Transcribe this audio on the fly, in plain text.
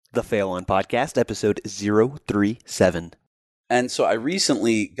The Fail On Podcast, episode 037. And so I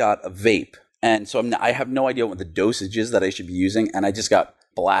recently got a vape. And so I have no idea what the dosage is that I should be using. And I just got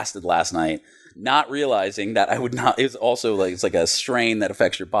blasted last night, not realizing that I would not. It was also like, it's like a strain that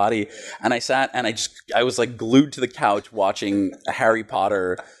affects your body. And I sat and I was like glued to the couch watching Harry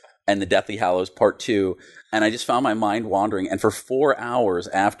Potter and the Deathly Hallows Part 2. And I just found my mind wandering. And for 4 hours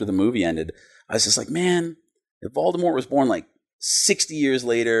after the movie ended, I was just like, man, if Voldemort was born like 60 years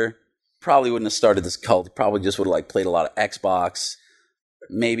later, probably wouldn't have started this cult. He probably just would have like played a lot of Xbox.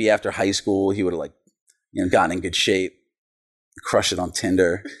 Maybe after high school, he would have like, gotten in good shape, crushed it on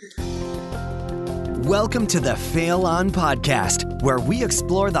Tinder. Welcome to the Fail On Podcast, where we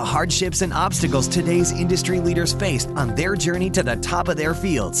explore the hardships and obstacles today's industry leaders face on their journey to the top of their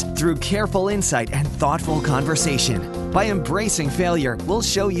fields through careful insight and thoughtful conversation. By embracing failure, we'll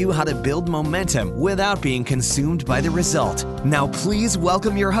show you how to build momentum without being consumed by the result. Now, please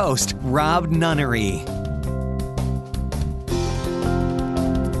welcome your host, Rob Nunnery.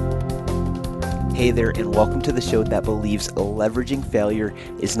 Hey there, and welcome to the show that believes leveraging failure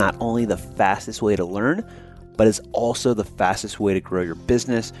is not only the fastest way to learn, but is also the fastest way to grow your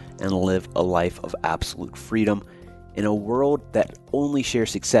business and live a life of absolute freedom. In a world that only shares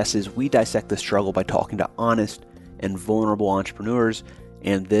successes, we dissect the struggle by talking to honest and vulnerable entrepreneurs,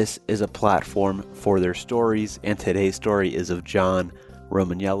 and this is a platform for their stories. And today's story is of John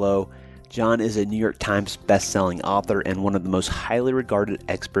Romaniello. John is a New York Times bestselling author and one of the most highly regarded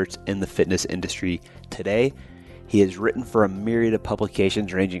experts in the fitness industry today. He has written for a myriad of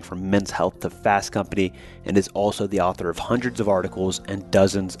publications ranging from Men's Health to Fast Company, and is also the author of hundreds of articles and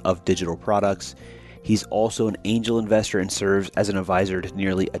dozens of digital products. He's also an angel investor and serves as an advisor to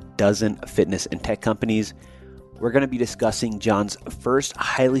nearly a dozen fitness and tech companies. We're going to be discussing John's first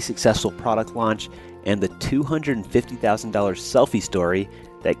highly successful product launch and the $250,000 selfie story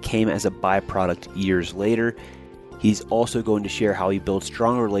that came as a byproduct years later. He's also going to share how he builds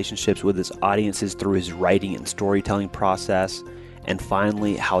strong relationships with his audiences through his writing and storytelling process. And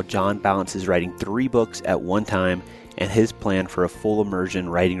finally, how John balances writing 3 books at one time and his plan for a full immersion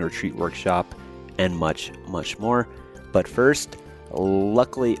writing retreat workshop, and much, much more. But first,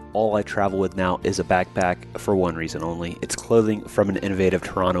 luckily, all I travel with now is a backpack for one reason only. It's clothing from an innovative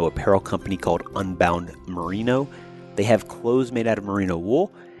Toronto apparel company called Unbound Merino. They have clothes made out of merino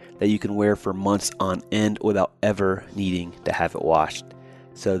wool that you can wear for months on end without ever needing to have it washed.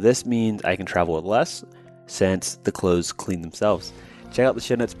 So this means I can travel with less since the clothes clean themselves. Check out the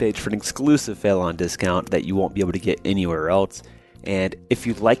show notes page for an exclusive Fail On discount that you won't be able to get anywhere else. And if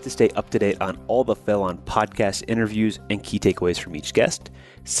you'd like to stay up to date on all the Fail On podcast interviews and key takeaways from each guest,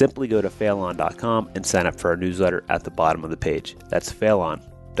 simply go to failon.com and sign up for our newsletter at the bottom of the page. That's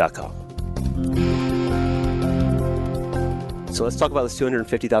failon.com. So let's talk about this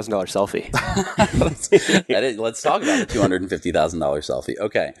 $250,000 selfie. Let's talk about the $250,000 selfie.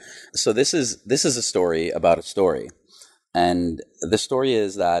 Okay. So this is a story about a story. And the story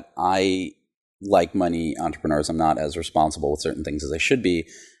is that I, like many entrepreneurs, I'm not as responsible with certain things as I should be.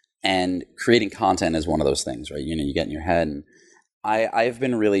 And creating content is one of those things, right? You get in your head. And I've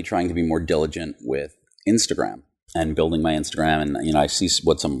been really trying to be more diligent with Instagram and building my Instagram. And, I see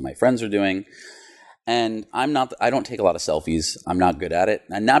what some of my friends are doing. And I don't take a lot of selfies. I'm not good at it.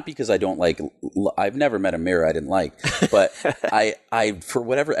 And not because I don't like, I've never met a mirror I didn't like, but for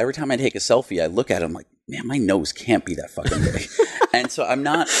whatever, every time I take a selfie, I look at it, I'm like, man, my nose can't be that fucking big. And so I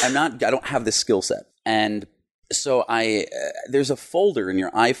don't have this skill set. And so there's a folder in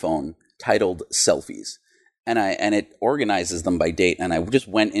your iPhone titled selfies. And it organizes them by date. And I just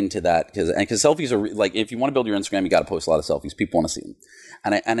went into that because selfies are like, if you want to build your Instagram, you got to post a lot of selfies. People want to see them.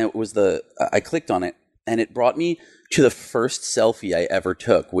 And it was I clicked on it and it brought me to the first selfie I ever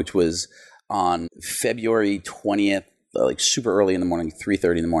took, which was on February 20th, like super early in the morning,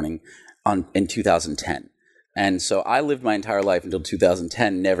 3:30 in the morning in 2010. And so I lived my entire life until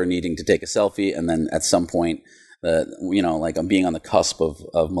 2010, never needing to take a selfie. And then at some point, like I'm being on the cusp of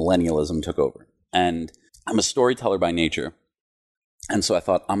millennialism took over. And I'm a storyteller by nature. And so I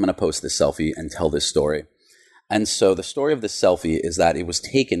thought, I'm going to post this selfie and tell this story. And so the story of this selfie is that it was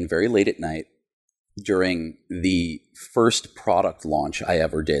taken very late at night during the first product launch I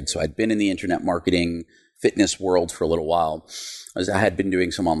ever did. So I'd been in the internet marketing fitness world for a little while. I had been doing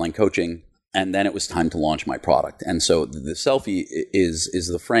some online coaching, and then it was time to launch my product. And so the selfie is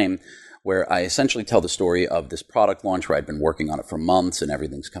the frame where I essentially tell the story of this product launch where I'd been working on it for months and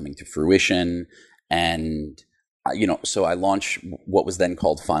everything's coming to fruition. And, so I launched what was then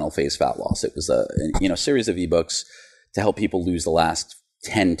called Final Phase Fat Loss. It was a series of ebooks to help people lose the last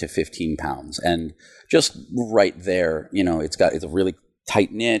 10 to 15 pounds. And just right there, it's a really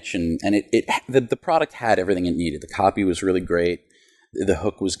tight niche, and the product had everything it needed. The copy was really great. The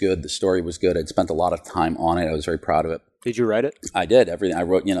hook was good. The story was good. I'd spent a lot of time on it. I was very proud of it. Did you write it? I did. Everything I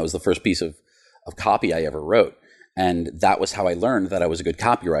wrote, it was the first piece of copy I ever wrote. And that was how I learned that I was a good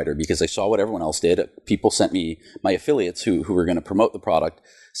copywriter, because I saw what everyone else did. People sent me, my affiliates who were going to promote the product,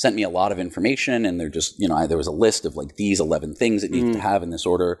 sent me a lot of information. And they're just, there was a list of like these 11 things it needed to have in this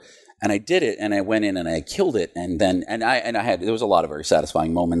order. And I did it, and I went in and I killed it. And then, there was a lot of very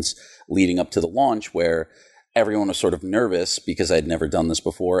satisfying moments leading up to the launch where everyone was sort of nervous because I'd never done this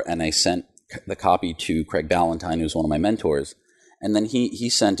before. And I sent the copy to Craig Ballantyne, who's one of my mentors. And then he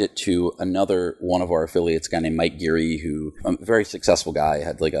sent it to another one of our affiliates, a guy named Mike Geary, who a very successful guy,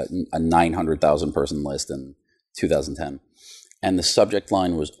 had like a 900,000 person list in 2010. And the subject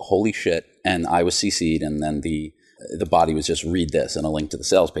line was "Holy shit," and I was CC'd, and then the body was just "read this" and a link to the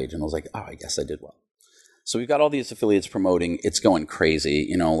sales page. And I was like, oh, I guess I did well. So we've got all these affiliates promoting. It's going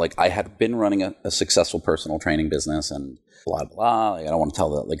crazy. Like I had been running a successful personal training business and blah, blah. Like, I don't want to tell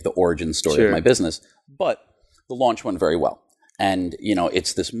the origin story of my business, but the launch went very well. And,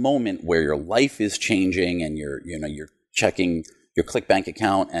 it's this moment where your life is changing and you're checking your ClickBank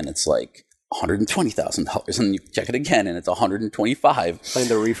account and it's like $120,000, and you check it again and it's $125,000. Playing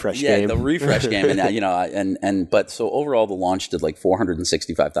the refresh game. Yeah, the refresh game. And but so overall the launch did like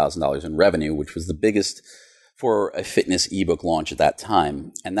 $465,000 in revenue, which was the biggest for a fitness ebook launch at that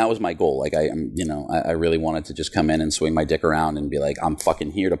time. And that was my goal. Like I really wanted to just come in and swing my dick around and be like, I'm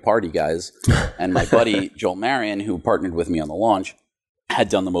fucking here to party, guys. And my buddy, Joel Marion, who partnered with me on the launch, had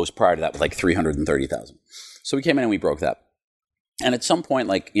done the most prior to that with like 330,000. So we came in and we broke that. And at some point,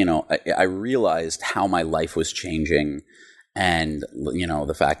 I realized how my life was changing, and,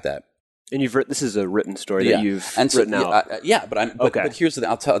 the fact that, and this is a written story that you've written out. But here's the,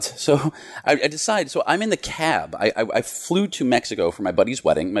 I'll tell. So I decided, so I'm in the cab. I flew to Mexico for my buddy's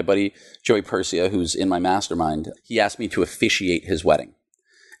wedding. My buddy, Joey Persia, who's in my mastermind, he asked me to officiate his wedding.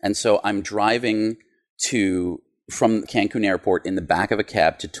 And so I'm driving from Cancun airport in the back of a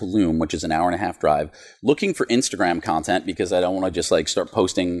cab to Tulum, which is an hour and a half drive, looking for Instagram content because I don't want to just start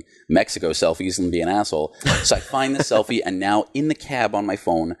posting Mexico selfies and be an asshole. So I find the selfie, and now in the cab on my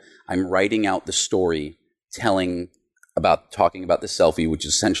phone, I'm writing out the story, talking about the selfie, which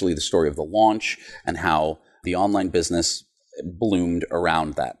is essentially the story of the launch and how the online business bloomed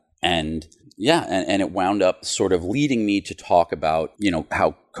around that. And and it wound up sort of leading me to talk about,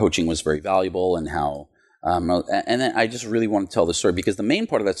 how coaching was very valuable and how, and then I just really want to tell this story because the main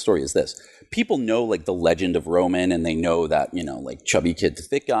part of that story is this. People know the legend of Roman, and they know that, chubby kid to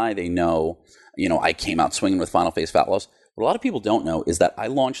thick guy. They know, I came out swinging with Final Phase Fat Loss. What a lot of people don't know is that I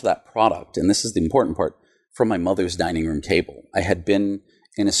launched that product, and this is the important part, from my mother's dining room table. I had been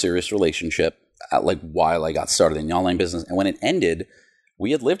in a serious relationship while I got started in the online business. And when it ended,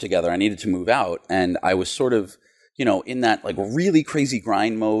 we had lived together. I needed to move out, and I was sort of in that really crazy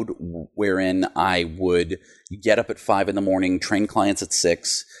grind mode wherein I would get up at 5 a.m, train clients at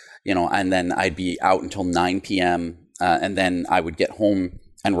 6, and then I'd be out until 9 p.m. And then I would get home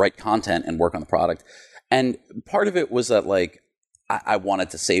and write content and work on the product. And part of it was that I wanted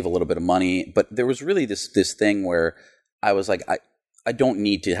to save a little bit of money, but there was really this thing where I was like, I don't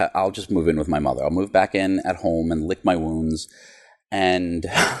need to, I'll just move in with my mother. I'll move back in at home and lick my wounds. And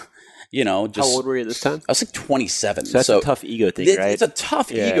just, how old were you at this time? I was 27. So that's a tough ego thing, right? It's a tough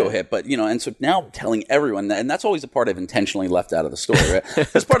ego hit, but and so now I'm telling everyone that, and that's always the part I've intentionally left out of the story, right?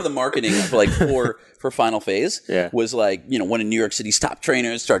 That's part of the marketing for Final Phase was one of New York City's top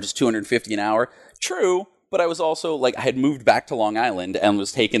trainers charges $250 an hour. True. But I was also I had moved back to Long Island and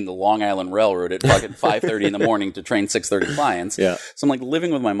was taking the Long Island Railroad at fucking 5:30 in the morning to train 6:30 clients. Yeah. So I'm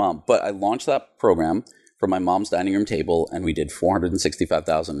living with my mom, but I launched that program from my mom's dining room table, and we did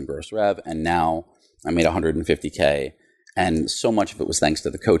 $465,000 in gross rev, and now I made $150K, and so much of it was thanks to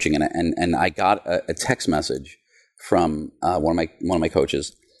the coaching. And I got a text message from one of my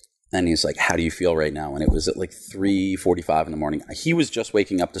coaches, and he's like, "How do you feel right now?" And it was at 3:45 in the morning. He was just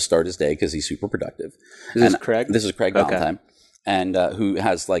waking up to start his day because he's super productive. This is Craig? This is Craig Ballantyne. And who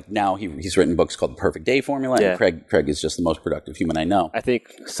has now he's written books called The Perfect Day Formula. And Craig is just the most productive human I know. I think,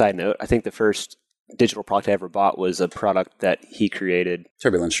 side note, the first digital product I ever bought was a product that he created.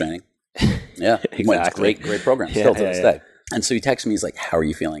 Turbulence training. Yeah. Exactly. Great program still to this day. And so he texted me, he's like, "How are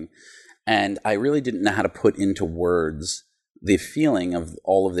you feeling?" And I really didn't know how to put into words the feeling of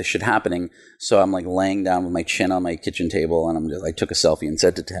all of this shit happening. So I'm laying down with my chin on my kitchen table, and I took a selfie and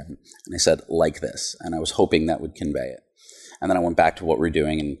sent it to him. And I said, "Like this." And I was hoping that would convey it. And then I went back to what we're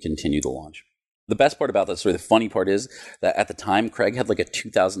doing and continued the launch. The best part about that story, the funny part is that at the time, Craig had like a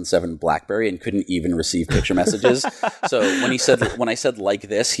 2007 BlackBerry and couldn't even receive picture messages. So when I said like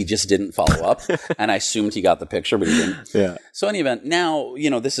this, he just didn't follow up, and I assumed he got the picture, but he didn't. Yeah. So in any event, now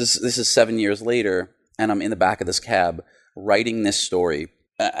this is 7 years later, and I'm in the back of this cab writing this story,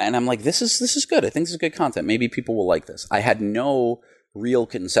 and I'm like, this is good. I think this is good content. Maybe people will like this. I had no real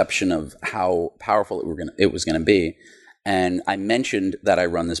conception of how powerful it was gonna be. And I mentioned that I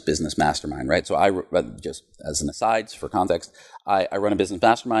run this business mastermind, right? So just as an aside for context, I run a business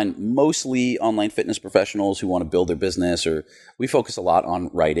mastermind, mostly online fitness professionals who want to build their business, or we focus a lot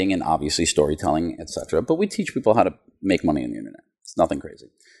on writing and obviously storytelling, etc. But we teach people how to make money on the internet. It's nothing crazy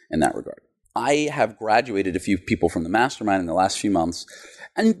in that regard. I have graduated a few people from the mastermind in the last few months.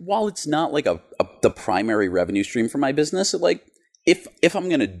 And while it's not like the primary revenue stream for my business, if I'm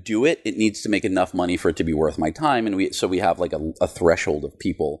going to do it, it needs to make enough money for it to be worth my time. And we have like a threshold of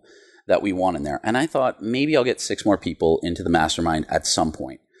people that we want in there. And I thought maybe I'll get 6 more people into the mastermind at some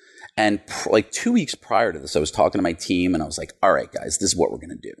point. And like 2 weeks prior to this, I was talking to my team and I was like, all right, guys, this is what we're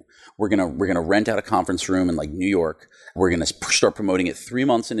going to do. We're going to rent out a conference room in like New York. We're going to start promoting it 3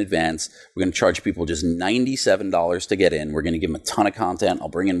 months in advance. We're going to charge people just $97 to get in. We're going to give them a ton of content. I'll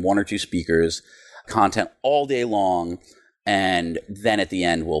bring in 1 or 2 speakers, content all day long. And then at the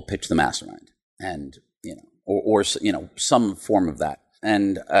end, we'll pitch the mastermind and, or some form of that.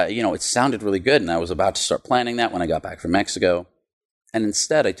 And, it sounded really good. And I was about to start planning that when I got back from Mexico. And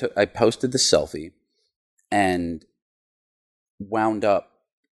instead I posted the selfie and wound up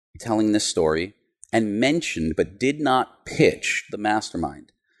telling this story and mentioned, but did not pitch the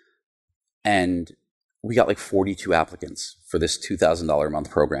mastermind. And we got like 42 applicants for this $2,000 a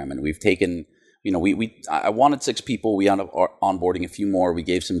month program. And we've taken, I wanted 6 people. We ended up onboarding a few more. We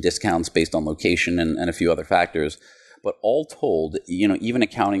gave some discounts based on location and a few other factors. But all told, even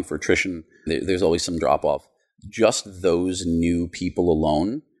accounting for attrition, there's always some drop off. Just those new people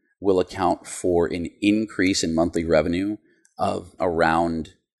alone will account for an increase in monthly revenue of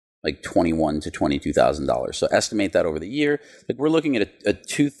around like $21,000 to $22,000. So estimate that over the year. Like we're looking at a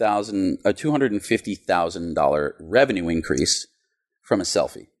 $250,000 revenue increase from a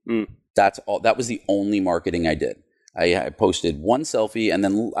selfie. That's all. That was the only marketing I did. I posted 1 selfie, and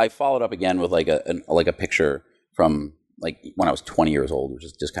then I followed up again with like a picture from like when I was 20 years old, which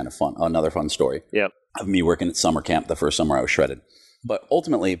is just kind of fun. Another fun story. Yep. Of me working at summer camp the first summer I was shredded. But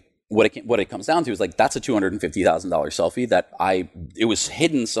ultimately, what it comes down to is like that's a $250,000 selfie that it was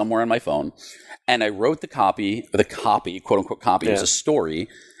hidden somewhere on my phone, and I wrote the copy, quote unquote copy. It was a story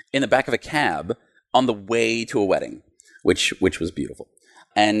in the back of a cab on the way to a wedding, which was beautiful.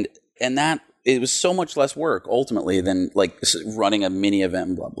 And that it was so much less work ultimately than like running a mini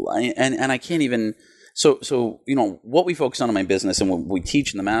event, blah blah. And I can't even. So what we focus on in my business and what we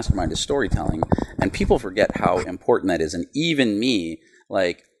teach in the mastermind is storytelling, and people forget how important that is. And even me,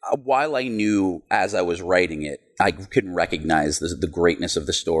 like while I knew as I was writing it, I couldn't recognize the greatness of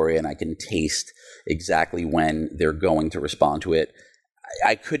the story, and I can taste exactly when they're going to respond to it.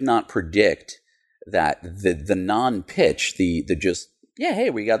 I could not predict that the non-pitch, the just hey,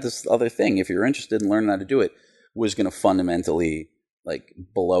 we got this other thing. If you're interested in learning how to do it, was going to fundamentally like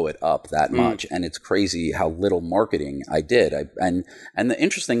blow it up that much. And it's crazy how little marketing I did. And the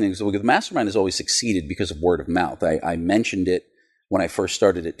interesting thing is the mastermind has always succeeded because of word of mouth. I mentioned it when I first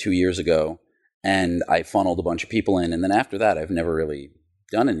started it 2 years ago, and I funneled a bunch of people in. And then after that, I've never really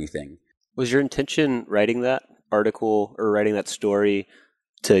done anything. Was your intention writing that article or writing that story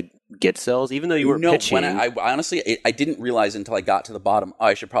to get sales, even though you were pitching? No, I honestly, I didn't realize until I got to the bottom,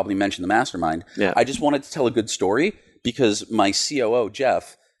 I should probably mention the mastermind. Yeah. I just wanted to tell a good story because my COO,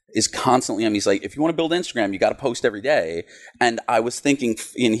 Jeff, is constantly, he's like, if you want to build Instagram, you got to post every day. And I was thinking,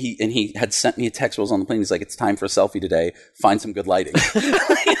 and he had sent me a text while I was on the plane. He's like, it's time for a selfie today. Find some good lighting.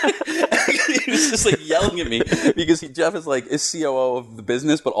 He was just like yelling at me because Jeff is like is COO of the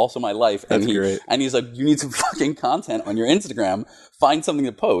business, but also my life. And he's like, you need some fucking content on your Instagram. Find something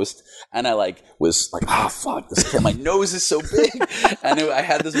to post. And I was like, fuck, my nose is so big. And I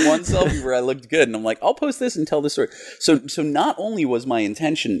had this one selfie where I looked good, and I'm like, I'll post this and tell this story. So not only was my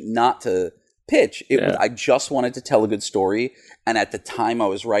intention not to pitch, I just wanted to tell a good story. And at the time I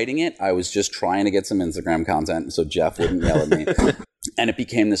was writing it, I was just trying to get some Instagram content so Jeff wouldn't yell at me. And it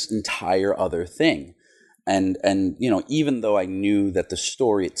became this entire other thing. And even though I knew that the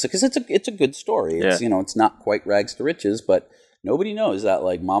story, because it's a good story. It's it's not quite rags to riches, but nobody knows that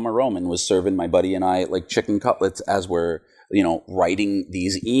like Mama Roman was serving my buddy and I like chicken cutlets as we're writing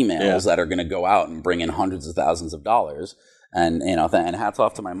these emails that are going to go out and bring in hundreds of thousands of dollars. And and hats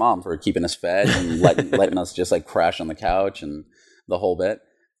off to my mom for keeping us fed and letting us just like crash on the couch and the whole bit.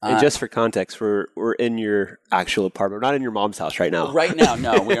 And just for context, we're in your actual apartment. We're not in your mom's house right now. Right now,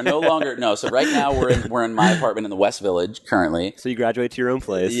 no, we are no longer. No, so right now we're in my apartment in the West Village currently. So you graduate to your own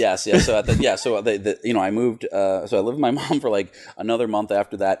place. Yes. So I moved. So I lived with my mom for like another month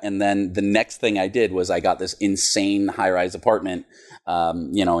after that, and then the next thing I did was I got this insane high-rise apartment,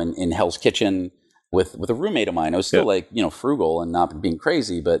 in Hell's Kitchen with a roommate of mine. I was still frugal and not being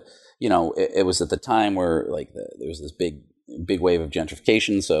crazy, but it was at the time where like there was this big wave of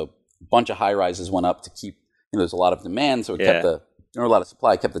gentrification, so a bunch of high rises went up to keep, there's a lot of demand, so it kept there were a lot of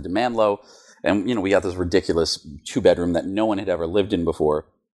supply, kept the demand low, and we got this ridiculous 2-bedroom that no one had ever lived in before.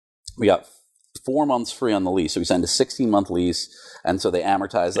 We got 4 months free on the lease, so we signed a 16-month lease, and so they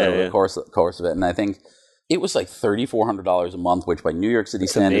amortized that over the course of it, and I think it was like $3,400 a month, which by New York City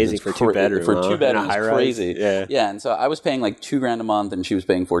standards is for 2-bedroom. For 2-bedroom, is crazy. Yeah, and so I was paying like $2,000 a month, and she was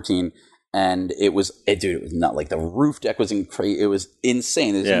paying $14,000. And it was not like the roof deck was it was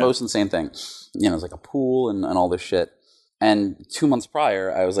insane. It was the most insane thing. It was like a pool and all this shit. And 2 months prior,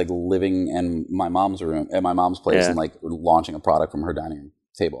 I was like living in my mom's room, at my mom's place, and like launching a product from her dining room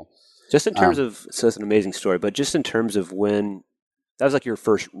table. Just in terms of, so it's an amazing story, but just in terms of when that was like your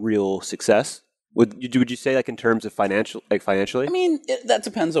first real success. Would you say like in terms of financially? I mean, that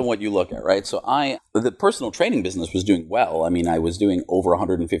depends on what you look at, right? So the personal training business was doing well. I mean, I was doing over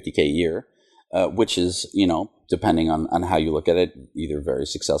 $150K a year, which is, depending on how you look at it, either very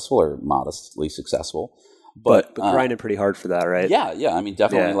successful or modestly successful. But grinding pretty hard for that, right? Yeah. I mean,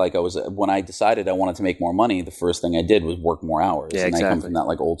 definitely. Like when I decided I wanted to make more money, the first thing I did was work more hours. Yeah, and I come from that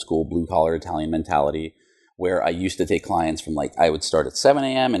like old school blue collar Italian mentality where I used to take clients from I would start at 7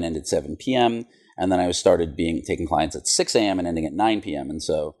 a.m. and end at 7 p.m. And then I started taking clients at 6 a.m. and ending at 9 p.m. And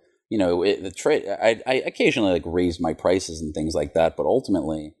so, I occasionally like raised my prices and things like that. But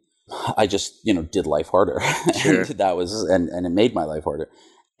ultimately, I just, did life harder. Sure. And that was, and it made my life harder.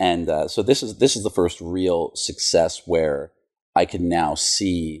 And so this is the first real success where I can now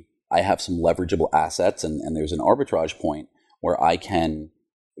see I have some leverageable assets and there's an arbitrage point where I can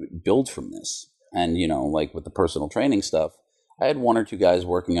build from this. And, like with the personal training stuff, I had 1 or 2 guys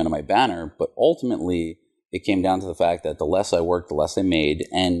working under my banner, but ultimately it came down to the fact that the less I worked, the less I made,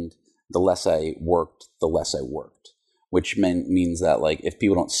 and the less I worked, the less I worked, which means that like if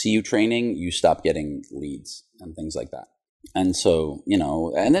people don't see you training, you stop getting leads and things like that. And so,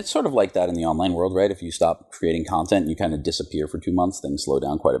 and it's sort of like that in the online world, right? If you stop creating content, you kind of disappear for 2 months, things slow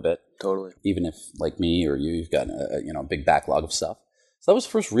down quite a bit. Totally. Even if like me or you've got a big backlog of stuff. So that was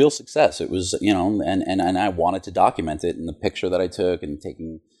the first real success. It was, and I wanted to document it in the picture that I took and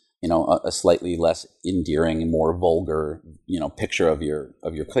taking, a slightly less endearing, more vulgar, picture of your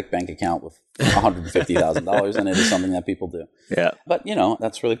ClickBank account with $150,000 in it is something that people do. Yeah. But,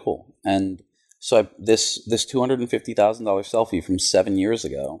 that's really cool. And so this $250,000 selfie from 7 years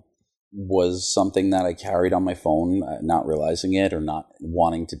ago was something that I carried on my phone, not realizing it or not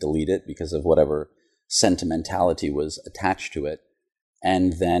wanting to delete it because of whatever sentimentality was attached to it.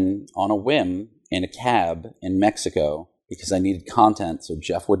 And then on a whim, in a cab in Mexico, because I needed content so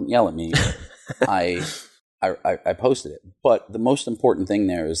Jeff wouldn't yell at me, I posted it. But the most important thing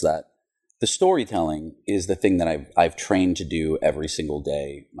there is that the storytelling is the thing that I've trained to do every single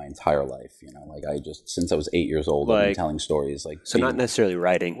day my entire life. Since I was 8 years old, I've been telling stories. So not necessarily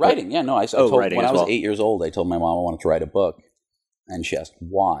writing. Writing, yeah. No, I told, writing when I was well. 8 years old, I told my mom I wanted to write a book. And she asked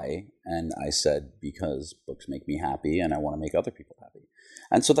why, and I said, because books make me happy and I want to make other people happy.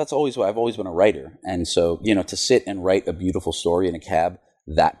 And so that's always why I've always been a writer. And so, to sit and write a beautiful story in a cab,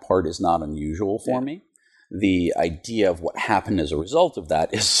 that part is not unusual for me. The idea of what happened as a result of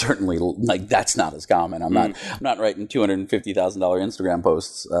that is certainly that's not as common. I'm not writing $250,000 Instagram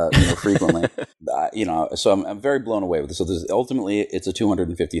posts, frequently. So I'm very blown away with this. So ultimately it's a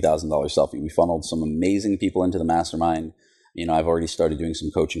 $250,000 selfie. We funneled some amazing people into the mastermind. I've already started doing some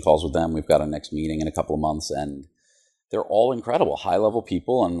coaching calls with them. We've got our next meeting in a couple of months, and they're all incredible, high-level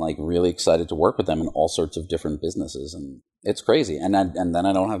people, and really excited to work with them in all sorts of different businesses. And it's crazy. And then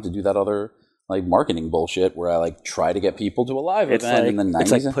I don't have to do that other marketing bullshit where I try to get people to a live event in the 90s.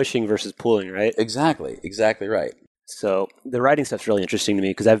 It's like pushing versus pulling, right? Exactly right. So the writing stuff's really interesting to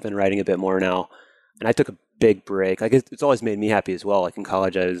me because I've been writing a bit more now, and I took a big break. It's always made me happy as well. In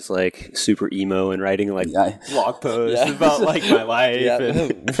college, I was super emo and writing blog posts about my life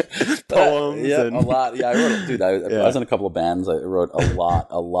and poems. A lot. Yeah, I wrote. I was in a couple of bands. I wrote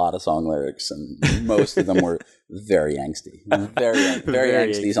a lot of song lyrics, and most of them were very angsty, very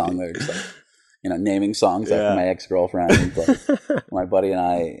angsty song lyrics. Naming songs after my ex-girlfriend. But my buddy and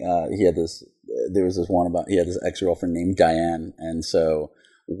I, there was this one about he had this ex-girlfriend named Diane, and so.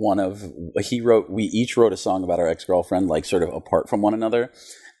 We each wrote a song about our ex-girlfriend, sort of apart from one another.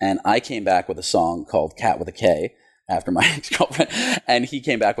 And I came back with a song called Cat with a K after my ex-girlfriend. And he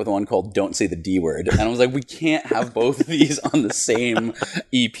came back with one called Don't Say the D Word. And I was like, we can't have both of these on the same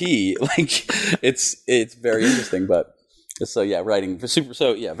EP. Like, it's very interesting. But so, yeah, writing for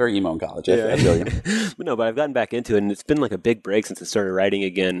very emo in college. I feel you. No, but I've gotten back into it, and it's been like a big break since I started writing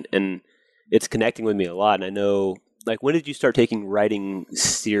again. And it's connecting with me a lot. And I know, like, when did you start taking writing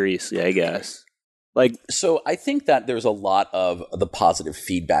seriously, I guess? Like, so I think that there's a lot of the positive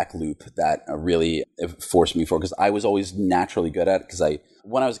feedback loop that really forced me forward, because I was always naturally good at it. Because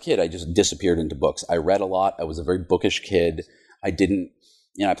when I was a kid, I just disappeared into books. I read a lot. I was a very bookish kid. I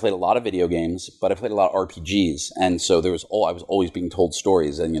played a lot of video games, but I played a lot of RPGs. And so I was always being told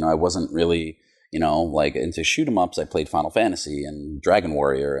stories. And, I wasn't really, like into shoot 'em ups. I played Final Fantasy and Dragon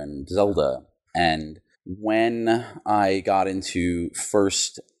Warrior and Zelda. And when I got into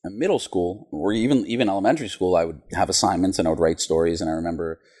middle school, or even elementary school, I would have assignments and I would write stories. And I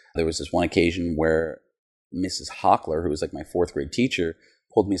remember there was this one occasion where Mrs. Hockler, who was like my fourth grade teacher,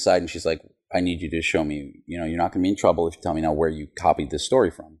 pulled me aside and she's like, I need you to show me, you're not going to be in trouble if you tell me now where you copied this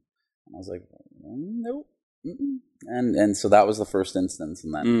story from. And I was like, nope. And so that was the first instance.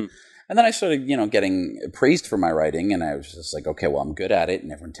 And then I started, getting praised for my writing, and I was just like, okay, well, I'm good at it,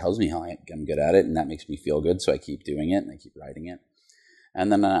 and everyone tells me how I'm good at it, and that makes me feel good, so I keep doing it, and I keep writing it.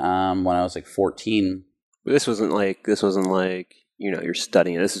 And then when I was like 14... This wasn't like, you're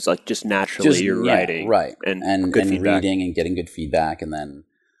studying it. This is like just naturally you're writing. Right. And good feedback. Reading and getting good feedback. And then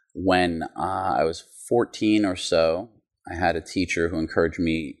when I was 14 or so, I had a teacher who encouraged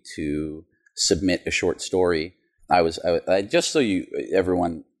me to submit a short story. I just so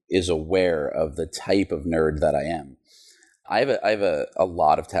everyone is aware of the type of nerd that I am. I have a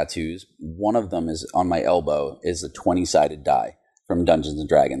lot of tattoos. One of them is on my elbow is a 20-sided die from Dungeons and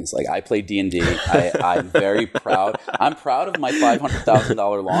Dragons. Like, I play D&D. I'm very proud. I'm proud of my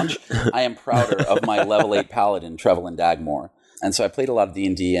 $500,000 launch. I am prouder of my level 8 paladin, Trevelyan Dagmore. And so I played a lot of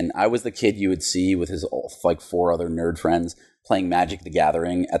D&D, and I was the kid you would see with his like 4 other nerd friends playing Magic the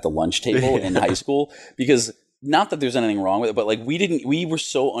Gathering at the lunch table in high school, because not that there's anything wrong with it, but like we were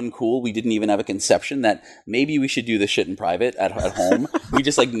so uncool, we didn't even have a conception that maybe we should do this shit in private at home. We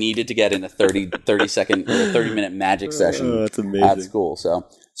just like needed to get in a 30-minute Magic session at school. So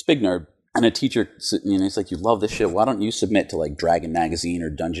it's big nerd. And a teacher, it's like, you love this shit. Why don't you submit to like Dragon Magazine or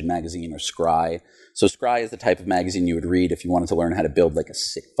Dungeon Magazine or Scry? So Scry is the type of magazine you would read if you wanted to learn how to build like a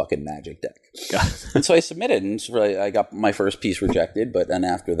sick fucking Magic deck. And so I submitted, and I got my first piece rejected. But then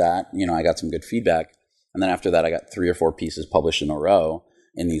after that, I got some good feedback. And then after that, I got 3 or 4 pieces published in a row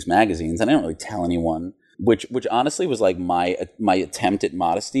in these magazines. And I didn't really tell anyone, which honestly was like my attempt at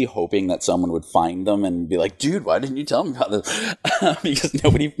modesty, hoping that someone would find them and be like, dude, why didn't you tell me about this? Because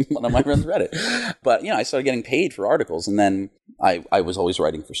none of my friends read it. But, I started getting paid for articles. And then I was always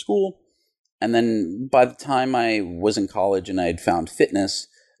writing for school. And then by the time I was in college and I had found fitness,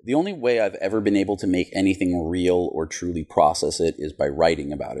 the only way I've ever been able to make anything real or truly process it is by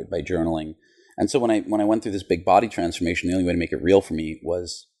writing about it, by journaling. And so when I went through this big body transformation, the only way to make it real for me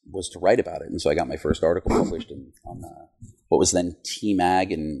was to write about it. And so I got my first article published on what was then T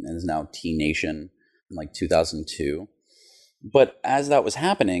Mag and is now T Nation in like 2002. But as that was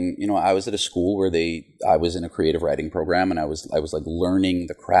happening, I was at a school where I was in a creative writing program, and I was like learning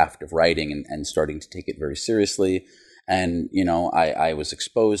the craft of writing and starting to take it very seriously. And, I was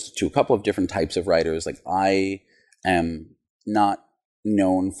exposed to a couple of different types of writers. Like, I am not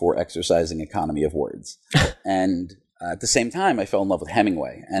known for exercising economy of words. And at the same time, I fell in love with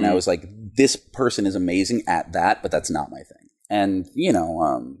Hemingway. And I was like, this person is amazing at that, but that's not my thing. And,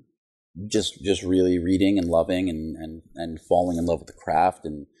 just really reading and loving and falling in love with the craft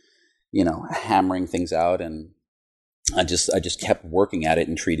and, hammering things out. And I just kept working at it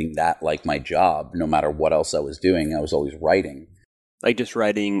and treating that like my job. No matter what else I was doing, I was always writing. Like just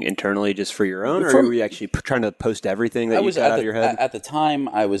writing internally just for your own, or were you actually trying to post everything that you got out of your head? At the time,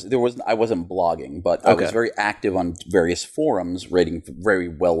 I wasn't blogging, but I was very active on various forums, writing very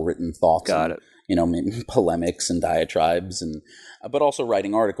well-written thoughts. Got it. Polemics and diatribes, but also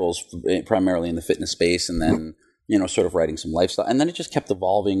writing articles primarily in the fitness space, and then sort of writing some lifestyle. And then it just kept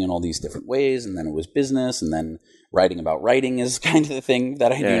evolving in all these different ways. And then it was business, and then writing about writing is kind of the thing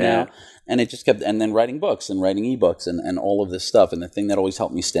that I do now. And it just kept, and then writing books and writing ebooks and all of this stuff. And the thing that always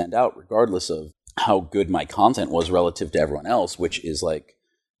helped me stand out, regardless of how good my content was relative to everyone else, which is like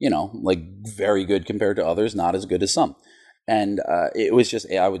very good compared to others, not as good as some. And it was just,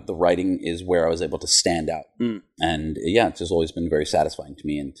 the writing is where I was able to stand out. And it's just always been very satisfying to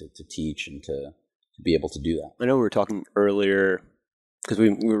me, and to teach and to be able to do that. I know we were talking earlier because we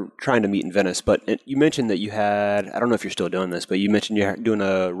were trying to meet in Venice, but you mentioned that you had, I don't know if you're still doing this, but you mentioned you're doing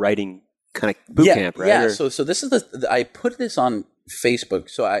a writing kind of boot camp, right? Yeah. Or, So this is I put this on Facebook.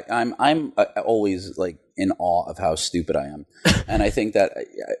 So I'm always like in awe of how stupid I am. And I think that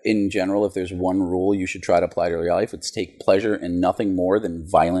in general, if there's one rule you should try to apply to your life, it's take pleasure in nothing more than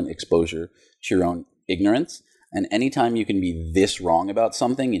violent exposure to your own ignorance. And anytime you can be this wrong about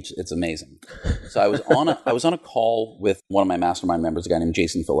something, it's amazing. So I was on a call with one of my mastermind members, a guy named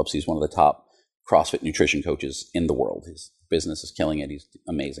Jason Phillips. He's one of the top CrossFit nutrition coaches in the world. His business is killing it. He's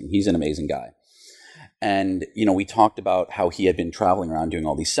amazing. He's an amazing guy. And, we talked about how he had been traveling around doing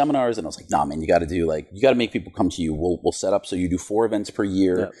all these seminars. And I was like, nah, man, you got to make people come to you. We'll set up so you do 4 events per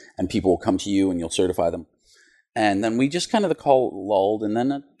year and people will come to you and you'll certify them. And then we just kind of the call lulled. And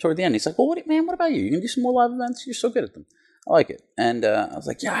then toward the end, he's like, well, what about you? You can do some more live events? You're so good at them. I like it. And I was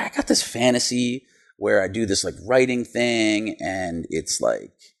like, yeah, I got this fantasy where I do this like writing thing. And it's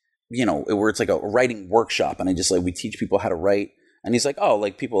like, where it's like a writing workshop. And I just we teach people how to write. And he's like, oh,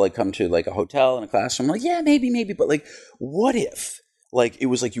 like people like come to like a hotel and a classroom. I'm like, yeah, maybe. But like, what if like it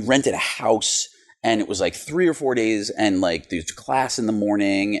was like you rented a house and it was like 3 or 4 days and like there's class in the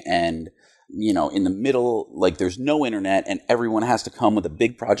morning and in the middle, like there's no internet and everyone has to come with a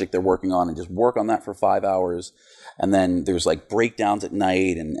big project they're working on and just work on that for 5 hours. And then there's like breakdowns at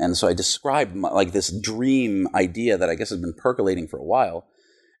night. And so I described like this dream idea that I guess has been percolating for a while.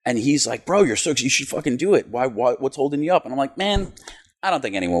 And he's like, bro, you should fucking do it. Why, what's holding you up? And I'm like, man, I don't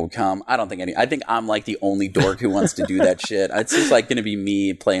think anyone would come. I think I'm like the only dork who wants to do that shit. It's just like going to be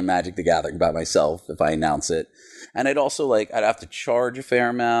me playing Magic the Gathering by myself if I announce it. And I'd also I'd have to charge a fair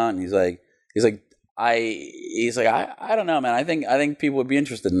amount. And he's like, I don't know, man. I think people would be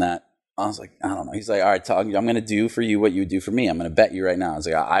interested in that. I was like, I don't know. He's like, all right, I'm going to do for you what you do for me. I'm going to bet you right now. I was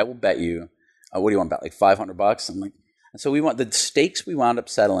like, I will bet you. What do you want, bet like $500? I'm like, and so the stakes we wound up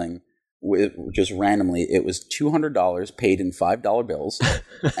settling with just randomly. It was $200 paid in $5 bills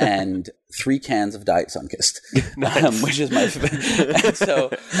and 3 cans of Diet Sunkist, which is my. And so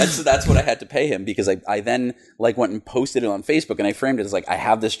that's what I had to pay him because I then went and posted it on Facebook and I framed it as I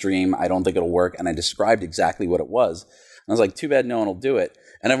have this dream. I don't think it'll work, and I described exactly what it was. And I was like, too bad no one will do it.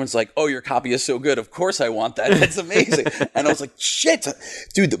 And everyone's like, oh, your copy is so good. Of course I want that. That's amazing. And I was like, shit,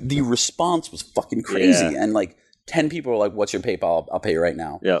 dude. The response was fucking crazy, and 10 people were like, what's your PayPal? I'll pay you right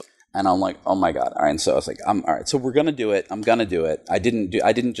now. Yep. And I'm like, oh my God. All right. And so I was like, all right. So we're going to do it. I'm going to do it. I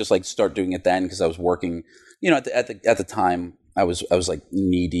didn't just start doing it then because I was working, at the time I was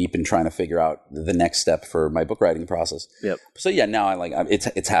knee deep in trying to figure out the next step for my book writing process. Yep. So yeah, now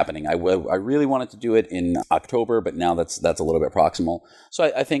it's happening. I really wanted to do it in October, but now that's a little bit proximal.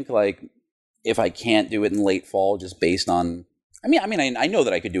 So I think if I can't do it in late fall, just based on, I know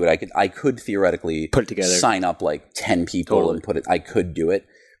that I could do it. I could theoretically put it together, sign up 10 people and I could do it.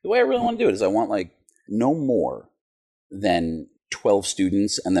 The way I really want to do it is I want no more than 12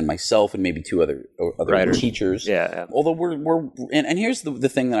 students and then myself and maybe 2 other teachers. Yeah. Although and here's the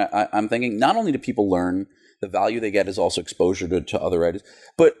thing that I'm thinking, not only do people learn, the value they get is also exposure to other writers,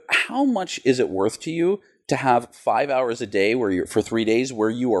 but how much is it worth to you to have 5 hours a day for 3 days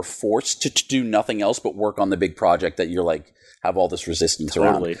where you are forced to do nothing else but work on the big project that you're have all this resistance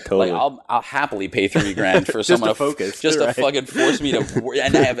around. Totally. I'll happily pay $30,000 for someone to focus, just to fucking force me to,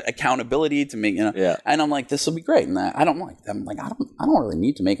 and I have accountability to make, Yeah. And I'm like, this will be great. And I don't really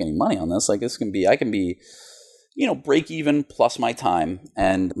need to make any money on this. I can be, break even plus my time.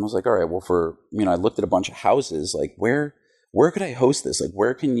 And I was like, all right, well, I looked at a bunch of houses, where could I host this?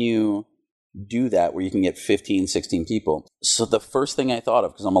 Where can you do that where you can get 15, 16 people? So the first thing I thought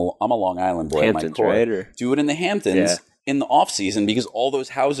of, because I'm a Long Island boy, Hamptons, at my core, right? do it in the Hamptons. Yeah. In the off season, because all those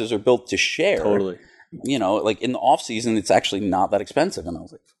houses are built to share. Totally. In the off season, it's actually not that expensive. And I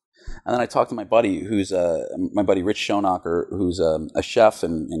was like, and then I talked to my buddy my buddy Rich Schonacher, who's a chef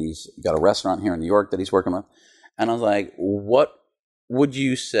and he's got a restaurant here in New York that he's working with. And I was like, what would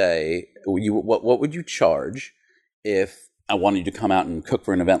you say? What would you charge if I wanted you to come out and cook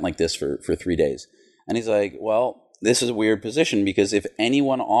for an event like this for 3 days? And he's like, well, this is a weird position because if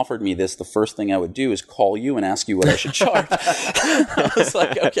anyone offered me this, the first thing I would do is call you and ask you what I should charge. I was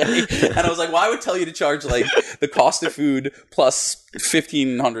like, okay. And I was like, well, I would tell you to charge the cost of food plus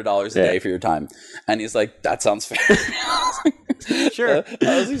 $1,500 a day for your time. And he's like, that sounds fair. Sure.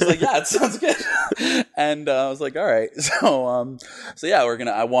 He's like, yeah, it sounds good. And I was like, all right. So yeah,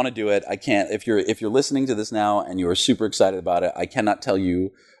 I want to do it. I can't, if you're listening to this now and you're super excited about it, I cannot tell you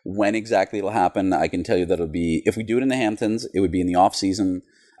when exactly it'll happen. I can tell you that it'll be, if we do it in the Hamptons, it would be in the off season.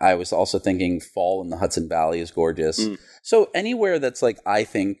 I was also thinking fall in the Hudson Valley is gorgeous. So anywhere that's I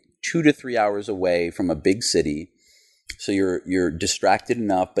think 2 to 3 hours away from a big city, So you're distracted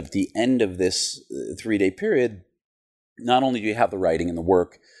enough, but at the end of this 3-day period, not only do you have the writing and the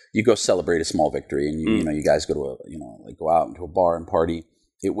work, you go celebrate a small victory, and you guys go to go out into a bar and party.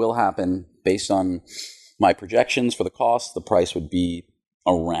 It will happen based on my projections for the cost. The price would be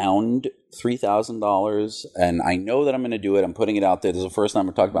around $3,000, and I know that I'm going to do it. I'm putting it out there. This is the first time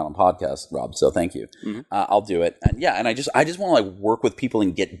we're talking about it on podcast, Rob. So thank you. I'll do it. And and I just want to work with people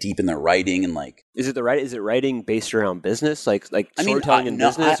and get deep in their writing and Is it writing based around business, like storytelling in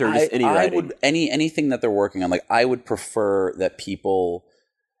business, or just any writing? Anything that they're working on. I would prefer that people.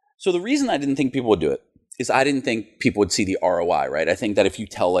 So the reason I didn't think people would do it is I didn't think people would see the ROI, right? I think that if you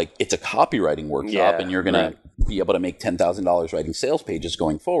tell it's a copywriting workshop and you're going to be able to make $10,000 writing sales pages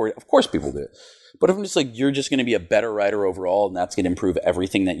going forward, of course people do it. But if I'm just you're just going to be a better writer overall and that's going to improve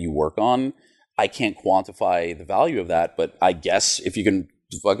everything that you work on, I can't quantify the value of that. But I guess if you can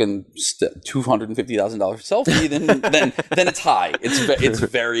fucking $250,000 selfie, then it's high. It's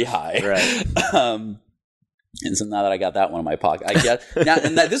very high. Right. And so now that I got that one in my pocket, I get now,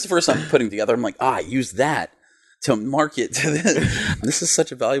 and this is the first time I'm putting together. I'm I use that to market to this. This is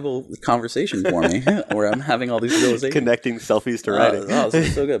such a valuable conversation for me, where I'm having all these realizations, connecting selfies to writing. This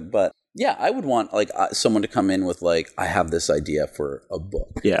is so good. But yeah, I would want someone to come in with I have this idea for a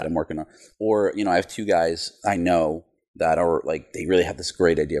book that I'm working on, or I have 2 guys I know that are they really have this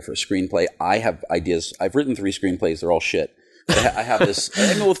great idea for a screenplay. I have ideas. I've written 3 screenplays. They're all shit. I have this.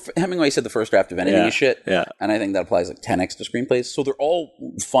 Hemingway said the first draft of anything is shit, and I think that applies 10x to screenplays. So they're all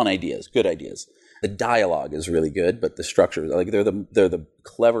fun ideas, good ideas. The dialogue is really good, but the structure, they're the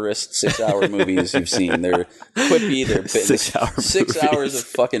cleverest 6-hour movies you've seen. They're quippy. They're 6 hours of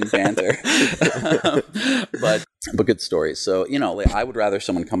fucking banter, but good stories. So I would rather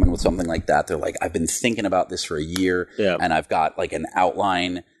someone come in with something like that. They're I've been thinking about this for a year, and I've got an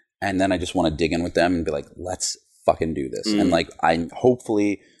outline, and then I just want to dig in with them and be let's fucking do this. And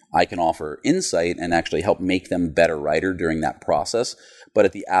hopefully I can offer insight and actually help make them a better writer during that process. But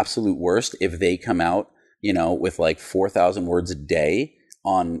at the absolute worst, if they come out, with 4,000 words a day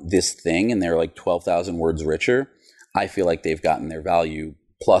on this thing and they're 12,000 words richer, I feel like they've gotten their value,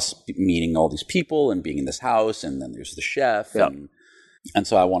 plus meeting all these people and being in this house, and then there's the chef. And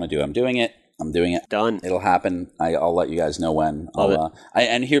so I want to do it. I'm doing it. Done. It'll happen. I'll let you guys know when. But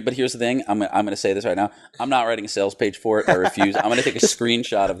here's the thing. I'm going to say this right now. I'm not writing a sales page for it. I refuse. I'm going to take a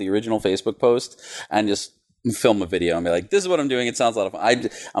screenshot of the original Facebook post and just film a video and be this is what I'm doing. It sounds a lot of fun.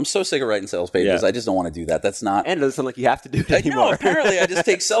 I'm so sick of writing sales pages. I just don't want to do that. That's not. And it doesn't sound like you have to do it anymore. No, apparently I just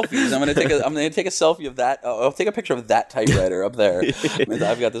take selfies. I'm going to take a selfie of that. I'll take a picture of that typewriter up there.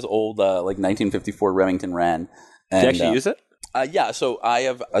 I've got this old 1954 Remington Rand. And, do you actually use it? Yeah, so I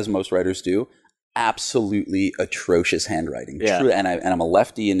have, as most writers do, absolutely atrocious handwriting. Yeah. True, and I'm a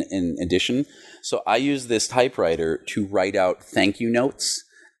lefty in addition. So I use this typewriter to write out thank you notes.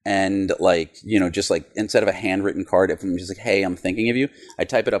 And just instead of a handwritten card, if I'm just hey, I'm thinking of you, I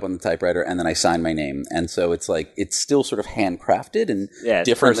type it up on the typewriter and then I sign my name. And so it's it's still sort of handcrafted and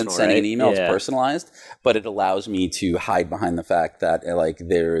different than sending an email. It's personalized, but it allows me to hide behind the fact that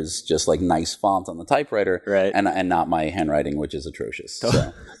there's just nice font on the typewriter, and not my handwriting, which is atrocious.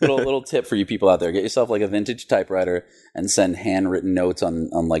 So little tip for you people out there: get yourself a vintage typewriter and send handwritten notes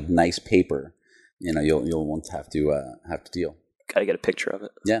on nice paper. You'll won't have to deal. Got to get a picture of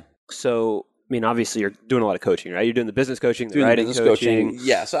it. Yeah. So, obviously you're doing a lot of coaching, right? You're doing the business coaching, the writing coaching.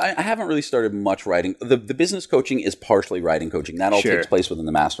 Yeah. So I haven't really started much writing. The business coaching is partially writing coaching. That all takes place within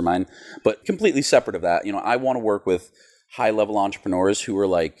the mastermind, but completely separate of that. I want to work with high level entrepreneurs who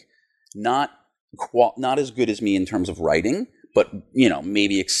are not as good as me in terms of writing, but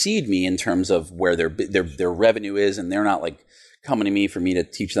maybe exceed me in terms of where their revenue is, and they're not coming to me for me to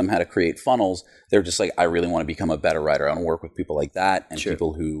teach them how to create funnels. They're just I really want to become a better writer. I want to work with people like that, and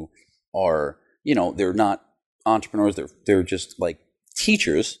people who are, they're not entrepreneurs. They're just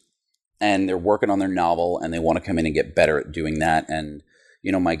teachers, and they're working on their novel, and they want to come in and get better at doing that. And,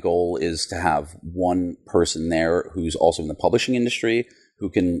 my goal is to have one person there who's also in the publishing industry, who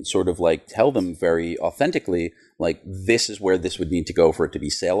can sort of tell them very authentically, this is where this would need to go for it to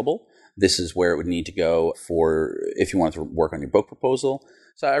be saleable. This is where it would need to go for if you wanted to work on your book proposal.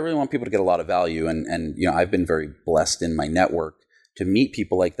 So I really want people to get a lot of value. And I've been very blessed in my network to meet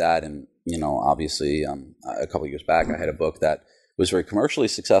people like that. And, obviously a couple of years back, I had a book that was very commercially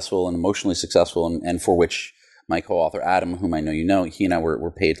successful and emotionally successful, and for which my co-author, Adam, whom I know he and I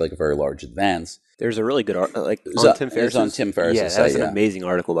were paid a very large advance. There's a really good article on Tim Ferriss. It was on Tim Ferriss' site. Yeah, that's an amazing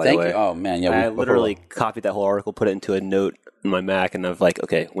article, by the way. Thank you. Oh, man. Yeah, I literally copied that whole article, put it into a note in my Mac, and I'm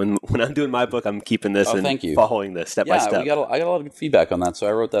okay, when I'm doing my book, I'm keeping this and following this step by step. I got a lot of good feedback on that, so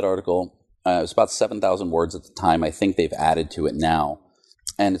I wrote that article. It was about 7,000 words at the time. I think they've added to it now.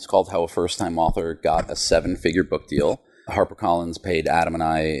 And it's called How a First-Time Author Got a 7-Figure Book Deal. HarperCollins paid Adam and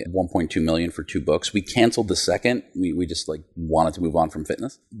I $1.2 million for 2 books. We canceled the second. We just wanted to move on from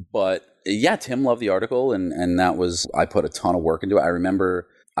fitness. But yeah, Tim loved the article, and that was, I put a ton of work into it. I remember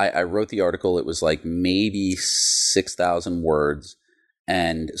I wrote the article. It was maybe 6,000 words.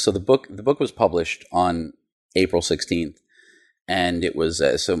 And so the book was published on April 16th. And it was,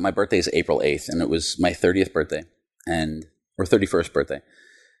 so my birthday is April 8th, and it was my 30th birthday or 31st birthday.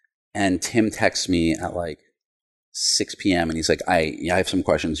 And Tim texts me at 6 p.m. and he's like, I have some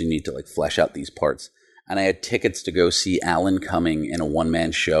questions. You need to flesh out these parts. And I had tickets to go see Alan Cumming in a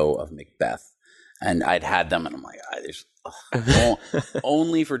one-man show of Macbeth. And I'd had them, and I'm like,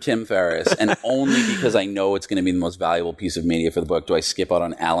 only for Tim Ferriss, and only because I know it's going to be the most valuable piece of media for the book do I skip out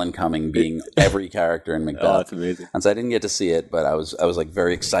on Alan Cumming being every character in Macbeth. Oh, that's amazing. And so I didn't get to see it, but I was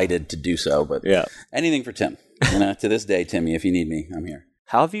very excited to do so. But yeah, anything for Tim. To this day, Timmy, if you need me, I'm here.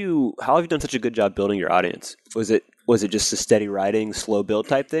 How have you done such a good job building your audience? Was it just a steady writing, slow build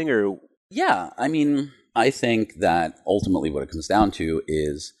type thing, or? Yeah, I think that ultimately what it comes down to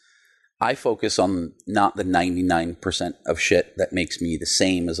is I focus on not the 99% of shit that makes me the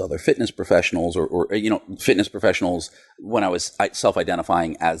same as other fitness professionals or fitness professionals when I was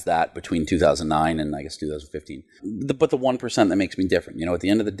self-identifying as that between 2009 and I guess 2015. But the 1% that makes me different. At the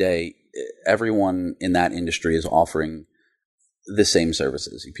end of the day, everyone in that industry is offering the same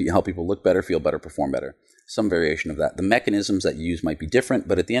services. You help people look better, feel better, perform better. Some variation of that. The mechanisms that you use might be different,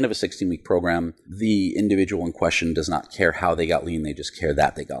 but at the end of a 16-week program, the individual in question does not care how they got lean. They just care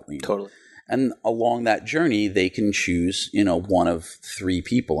that they got lean. Totally. And along that journey, they can choose, one of 3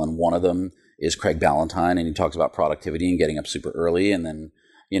 people. And one of them is Craig Ballantyne, and he talks about productivity and getting up super early. And then,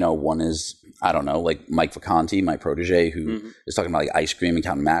 one is, I don't know, Mike Vacanti, my protege, who is talking about ice cream and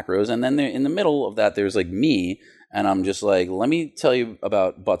counting macros. And then in the middle of that, there's me. And I'm just let me tell you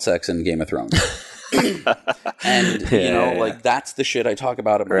about butt sex and Game of Thrones. And, that's the shit I talk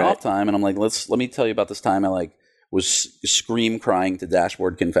about at my off time. And I'm let me tell you about this time I was scream crying to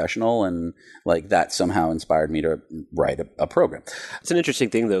Dashboard Confessional. And that somehow inspired me to write a program. It's an interesting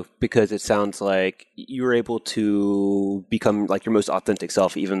thing though, because it sounds like you were able to become your most authentic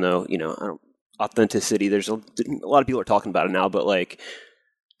self, even though, authenticity, there's a lot of people are talking about it now, but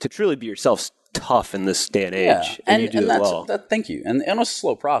to truly be yourself tough in this day and age, yeah. and you do it well. Thank you. And it was a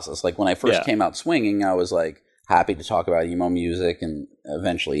slow process. When I first came out swinging, I was happy to talk about emo music and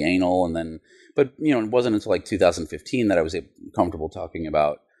eventually anal, and then, but it wasn't until 2015 that I was comfortable talking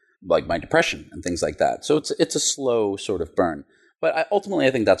about my depression and things like that. So it's a slow sort of burn. But ultimately,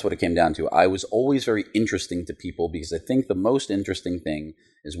 I think that's what it came down to. I was always very interesting to people because I think the most interesting thing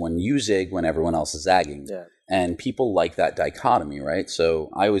is when you zig when everyone else is zagging. Yeah. And people like that dichotomy, right? So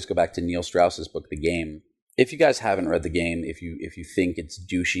I always go back to Neil Strauss's book, The Game. If you guys haven't read The Game, if you think it's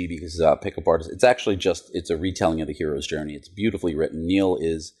douchey because it's pickup artists, it's actually it's a retelling of the hero's journey. It's beautifully written. Neil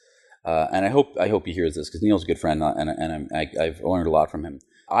is, and I hope he hears this because Neil's a good friend and I've learned a lot from him.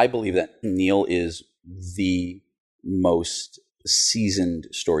 I believe that Neil is the most seasoned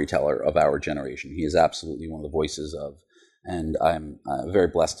storyteller of our generation. He is absolutely one of the voices of, and I'm very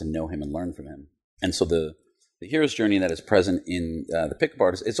blessed to know him and learn from him. And so the hero's journey that is present in the pickup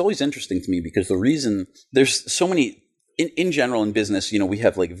artist, it's always interesting to me because the reason there's so many in general in business, we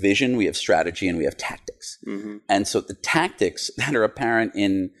have vision, we have strategy, and we have tactics. Mm-hmm. And so the tactics that are apparent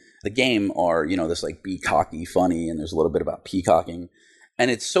in The Game are, this be cocky, funny, and there's a little bit about peacocking.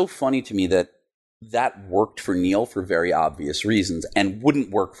 And it's so funny to me that worked for Neil for very obvious reasons and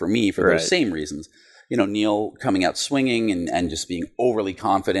wouldn't work for me for those same reasons. Neil coming out swinging and just being overly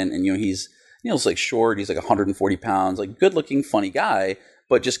confident. And, Neil's short. He's 140 pounds, good looking, funny guy,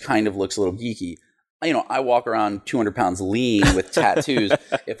 but just kind of looks a little geeky. I walk around 200 pounds lean with tattoos.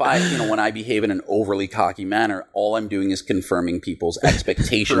 If when I behave in an overly cocky manner, all I'm doing is confirming people's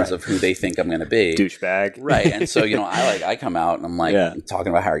expectations of who they think I'm going to be. Douchebag. Right. And so, I come out and I'm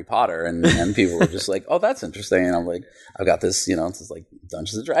talking about Harry Potter and people are just oh, that's interesting. And I'm I've got this, it's this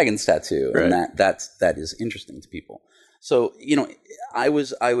Dungeons and Dragons tattoo. Right. And that is interesting to people. So, I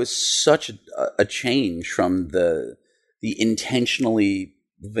was such a change from the intentionally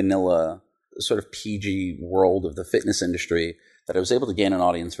vanilla sort of PG world of the fitness industry that I was able to gain an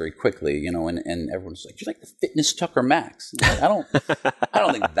audience very quickly, and everyone's like, "You're the fitness Tucker Max." I don't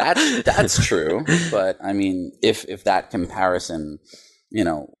think that's true. But I mean, if that comparison,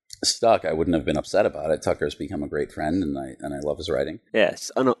 stuck, I wouldn't have been upset about it. Tucker's become a great friend, and I love his writing. Yeah,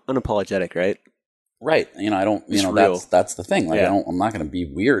 it's unapologetic, right? Right. I don't, that's the thing. I'm not going to be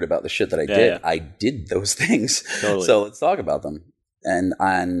weird about the shit that I did. Yeah. I did those things. Totally. So let's talk about them.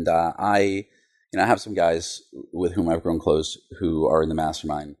 I have some guys with whom I've grown close who are in the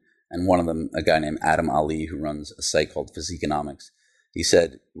mastermind, and one of them, a guy named Adam Ali, who runs a site called Physiconomics. He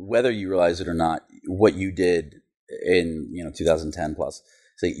said, whether you realize it or not, what you did in 2010 plus,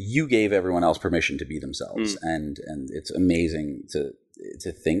 so you gave everyone else permission to be themselves, and it's amazing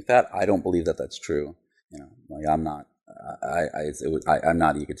to think that. I don't believe that that's true. I'm not. I'm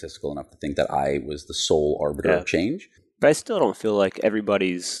not egotistical enough to think that I was the sole arbiter of change. But I still don't feel like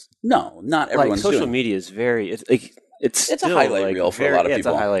everybody's. No, not everyone's social doing. media is very. It's a highlight reel for a lot of people. It's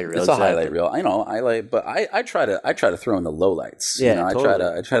a highlight reel. It's a highlight reel. I know. But I try to throw in the lowlights. Yeah, I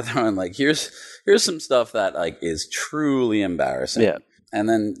totally. try to throw in like here's some stuff that like is truly embarrassing. Yeah. And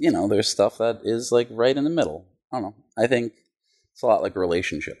then there's stuff that is like right in the middle. I don't know. I think it's a lot like a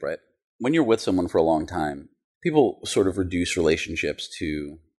relationship, right? When you're with someone for a long time, people sort of reduce relationships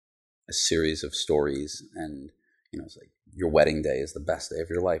to a series of stories, and it's like your wedding day is the best day of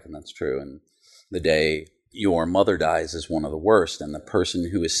your life, and that's true. And the day your mother dies is one of the worst, and the person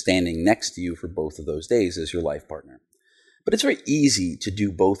who is standing next to you for both of those days is your life partner. But it's very easy to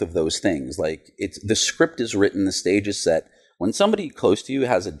do both of those things. Like the script is written, the stage is set. When somebody close to you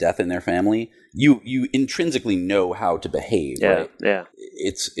has a death in their family, you intrinsically know how to behave, right? Yeah.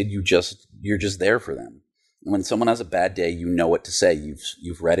 You're just there for them. And when someone has a bad day, you know what to say.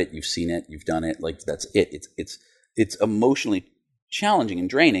 You've read it, you've seen it, you've done it. Like that's it. It's emotionally challenging and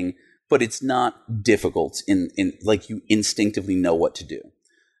draining, but it's not difficult in like you instinctively know what to do.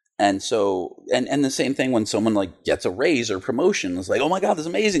 And so, and the same thing when someone like gets a raise or promotion, it's like, oh my God, this is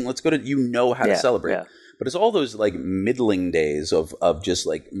amazing. Let's go to, how to celebrate. Yeah. But it's all those like middling days of just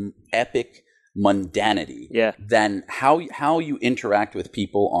like epic mundanity. Yeah. Then how you interact with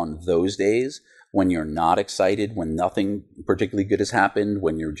people on those days when you're not excited, when nothing particularly good has happened,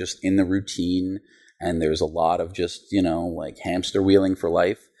 when you're just in the routine and there's a lot of just, like hamster wheeling for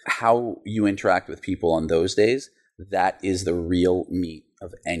life, how you interact with people on those days, that is the real meat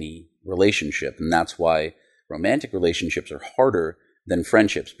of any relationship. And that's why romantic relationships are harder than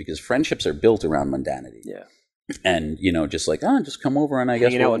friendships, because friendships are built around mundanity. Yeah. And, just like, just come over and I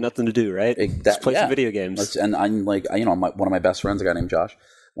guess hanging out with nothing to do, right? Just play some video games. And I'm like, one of my best friends, a guy named Josh,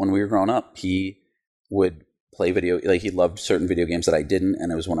 when we were growing up, he would play he loved certain video games that I didn't.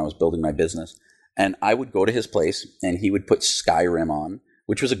 And it was when I was building my business. And I would go to his place and he would put Skyrim on,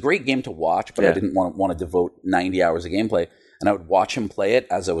 which was a great game to watch, but I didn't want to devote 90 hours of gameplay. And I would watch him play it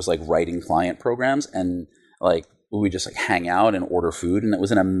as I was like writing client programs, and like we would just like hang out and order food, and it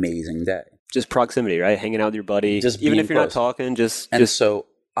was an amazing day. Just proximity, right? Hanging out with your buddy, just even if you're close. Not talking, just. So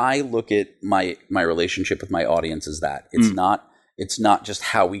I look at my relationship with my audience as that. It's not just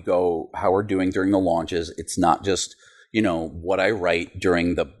how we're doing during the launches. It's not just what I write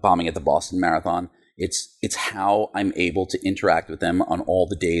during the bombing at the Boston Marathon. It's how I'm able to interact with them on all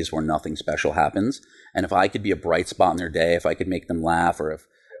the days where nothing special happens. And if I could be a bright spot in their day, if I could make them laugh, or if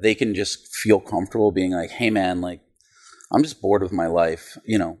they can just feel comfortable being like, hey man, like I'm just bored with my life.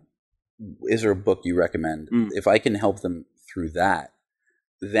 Is there a book you recommend? If I can help them through that,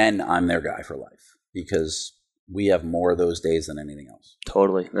 then I'm their guy for life, because we have more of those days than anything else.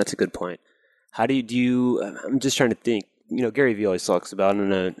 Totally. That's a good point. How do you I'm just trying to think. Gary Vee always talks about,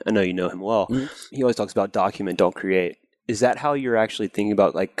 and I know you know him well, he always talks about document, don't create. Is that how you're actually thinking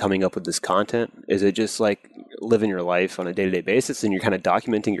about like coming up with this content? Is it just like living your life on a day-to-day basis and you're kind of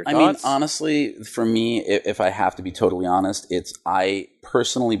documenting your thoughts? I mean, honestly, for me, if I have to be totally honest, I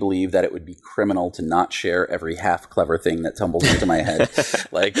personally believe that it would be criminal to not share every half clever thing that tumbles into my head.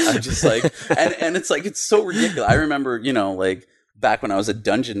 Like, I'm just like, and it's like, it's so ridiculous. I remember, like, back when I was a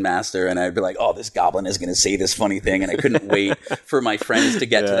dungeon master, and I'd be like, oh, this goblin is going to say this funny thing. And I couldn't wait for my friends to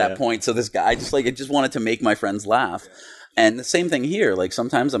get to that point. So this guy I just wanted to make my friends laugh. And the same thing here. Like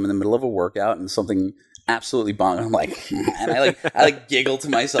sometimes I'm in the middle of a workout and something absolutely bonk. And I'm like, and I giggle to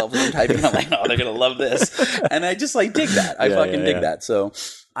myself as I'm typing. I'm like, oh, they're going to love this. And I just like dig that. I dig that. So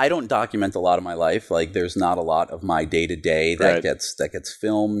I don't document a lot of my life. Like there's not a lot of my day to day that gets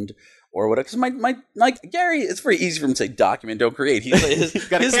filmed. Or whatever, because my Gary, it's very easy for him to say document, don't create. He's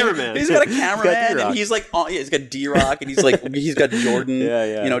got a cameraman. He's got a cameraman, and he's like, he's got D-Rock, and he's got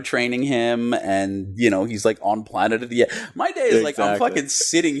Jordan, training him, and he's like on Planet of the Apes. My day is like I'm fucking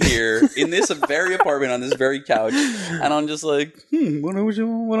sitting here in this very apartment on this very couch, and I'm just like, what am I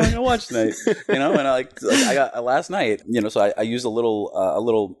gonna watch tonight? And I got last night, so I use a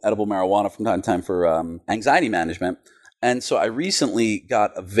little edible marijuana from time to time for anxiety management, and so I recently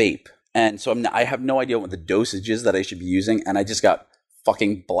got a vape. And so I have no idea what the dosage is that I should be using. And I just got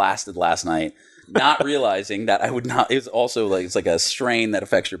fucking blasted last night. not realizing that I would not. It was also like it's like a strain that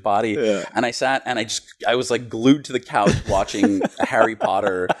affects your body. Yeah. And I sat and I was like glued to the couch watching Harry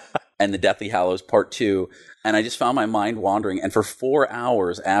Potter and the Deathly Hallows Part 2, and I just found my mind wandering. And for 4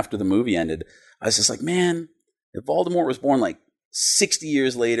 hours after the movie ended, I was just like, man, if Voldemort was born like 60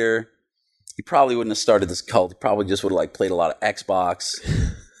 years later, he probably wouldn't have started this cult. He probably just would have like played a lot of Xbox.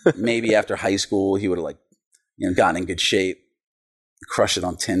 Maybe after high school, he would have like, gotten in good shape, crushed it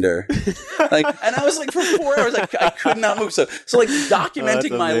on Tinder. And I was like, for 4 hours, I could not move. So like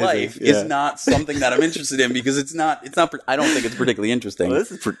documenting my life is not something that I'm interested in because it's not, I don't think it's particularly interesting. Well,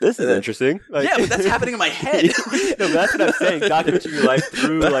 this is interesting. Like, yeah, but that's happening in my head. No, but that's what I'm saying. Documenting your life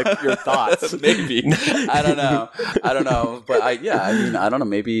through like your thoughts. Maybe. I don't know. But I don't know.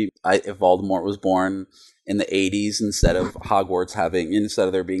 Maybe if Voldemort was born in the 80s, instead of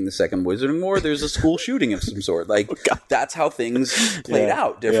there being the second Wizarding War, there's a school shooting of some sort. Like, that's how things played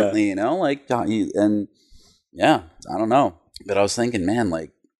out differently, Like, and yeah, I don't know. But I was thinking, man,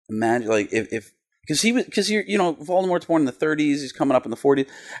 like, imagine, like, if because Voldemort's born in the 30s, he's coming up in the 40s,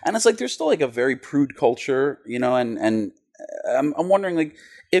 and it's like there's still like a very prude culture, and I'm wondering, like,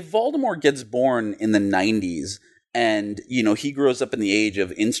 if Voldemort gets born in the 90s. And, he grows up in the age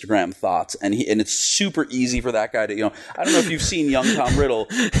of Instagram thoughts, and it's super easy for that guy to, I don't know if you've seen young Tom Riddle.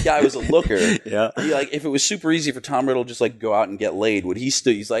 The guy was a looker. Yeah. Like, if it was super easy for Tom Riddle just like go out and get laid, would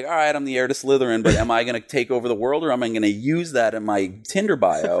he's like, all right, I'm the heir to Slytherin, but am I going to take over the world, or am I going to use that in my Tinder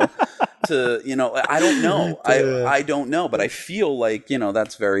bio to, I don't know. I don't know, but I feel like,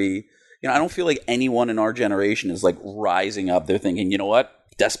 that's very, I don't feel like anyone in our generation is like rising up. They're thinking, you know what?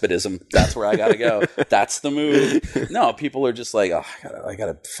 Despotism. That's where I gotta go. That's the move. No, people are just like, oh, I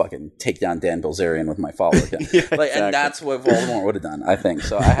gotta fucking take down Dan Bilzerian with my follower. Exactly. And that's what Voldemort would have done, I think.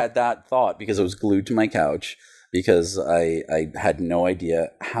 So I had that thought because I was glued to my couch because I had no idea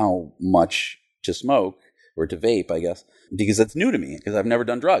how much to smoke or to vape, I guess, because it's new to me because I've never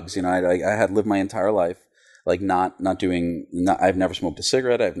done drugs. I had lived my entire life like I've never smoked a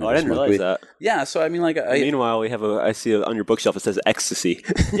cigarette. I've never I didn't smoked realize weed. that. Yeah, so I mean, like, meanwhile, I see on your bookshelf it says ecstasy.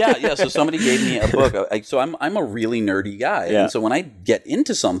 yeah. So somebody gave me a book. So I'm a really nerdy guy, and so when I get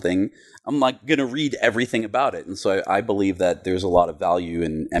into something, I'm like gonna read everything about it. And so I believe that there's a lot of value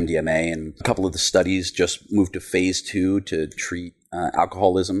in MDMA, and a couple of the studies just moved to phase 2 to treat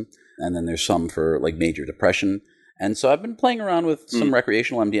alcoholism, and then there's some for like major depression. And so I've been playing around with some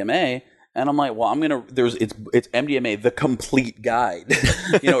recreational MDMA. And I'm like, well, it's MDMA, the complete guide,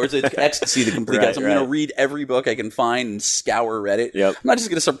 or it's ecstasy, the complete guide. So I'm going to read every book I can find and scour Reddit. Yep. I'm not just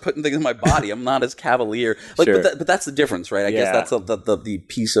going to start putting things in my body. I'm not as cavalier. Like, sure. but that's the difference, right? I guess that's the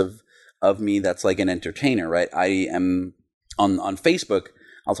piece of me that's like an entertainer, right? I am on Facebook.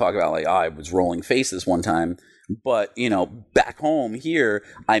 I'll talk about like, I was rolling faces one time. But, back home here,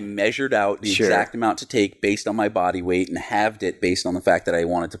 I measured out the exact amount to take based on my body weight and halved it based on the fact that I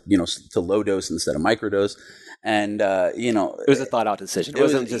wanted to, to low dose instead of microdose. And, it was a thought out decision. It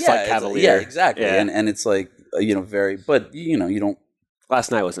wasn't just like cavalier. Yeah, exactly. Yeah. And it's like, very, but, you don't.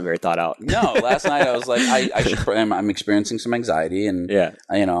 Last night wasn't very thought out. No, last night I was like, I'm experiencing some anxiety, and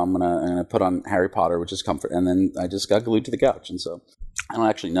I'm gonna put on Harry Potter, which is comfort, and then I just got glued to the couch, and so I don't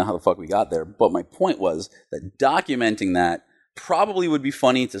actually know how the fuck we got there. But my point was that documenting that probably would be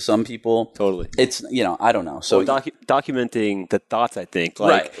funny to some people. Totally. It's I don't know. So documenting the thoughts, I think,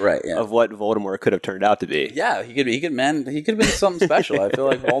 like of what Voldemort could have turned out to be. Yeah, he could have been something special. I feel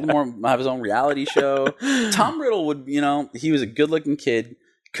like Voldemort might have his own reality show. Tom Riddle would, he was a good-looking kid,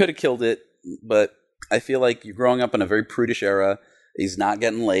 could have killed it, but I feel like you're growing up in a very prudish era. He's not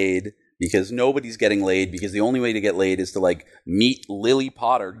getting laid. Because nobody's getting laid, because the only way to get laid is to like meet Lily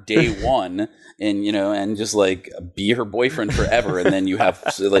Potter day one and and just like be her boyfriend forever, and then you have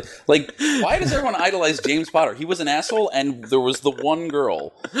like why does everyone idolize James Potter? He was an asshole, and there was the one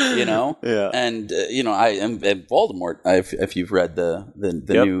girl, Yeah. And I am Voldemort. If you've read the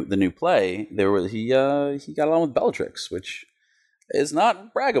new play, he got along with Bellatrix, which is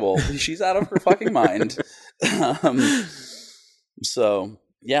not braggable. She's out of her fucking mind. So.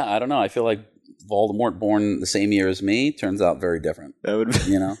 Yeah, I don't know. I feel like Voldemort, born the same year as me, turns out very different. That would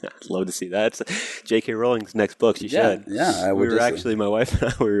be, I'd love to see that. It's J.K. Rowling's next book. She should. Yeah. My wife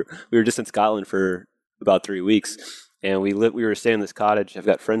and I we were just in Scotland for about 3 weeks, and we were staying in this cottage. I've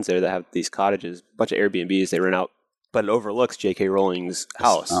got friends there that have these cottages, a bunch of Airbnbs they rent out, but it overlooks J.K. Rowling's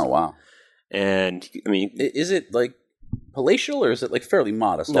house. Oh wow! And I mean, is it like palatial, or is it like fairly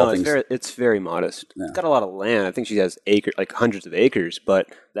modest? No, it's very modest. Yeah. It's got a lot of land. I think she has hundreds of acres, but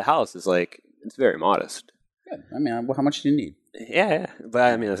the house is like, it's very modest. Good. I mean, how much do you need? Yeah.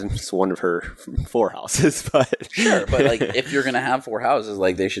 But I mean, that's just one of her 4 houses. But Sure, but like if you're gonna have 4 houses,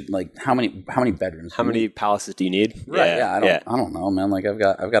 like they should like how many bedrooms? how many palaces do you need? Right. Yeah. I don't know, man. Like I've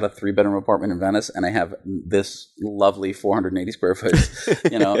got a 3-bedroom apartment in Venice, and I have this lovely 480 square foot,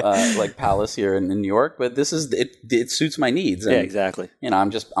 like palace here in New York. But this is it suits my needs. And, yeah, exactly.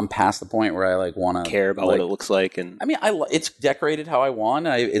 I'm past the point where I like want to care about what it looks like, and I mean, it's decorated how I want.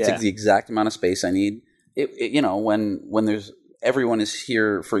 It's the exact amount of space I need. When there's everyone is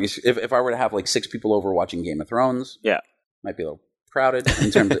here for if I were to have like 6 people over watching Game of Thrones, might be a little crowded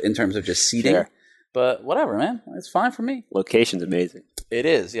in terms of just seating. Sure. But whatever, man, it's fine for me. Location's amazing. It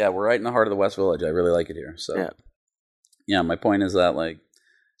is, yeah. We're right in the heart of the West Village. I really like it here. So, yeah. My point is that like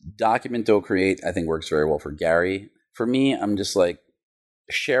document, don't create. I think works very well for Gary. For me, I'm just like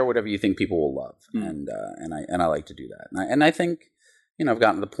share whatever you think people will love, and I like to do that. And I think I've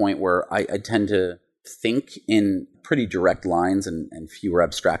gotten to the point where I tend to think in pretty direct lines and fewer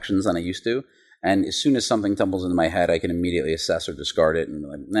abstractions than I used to. And as soon as something tumbles into my head, I can immediately assess or discard it and be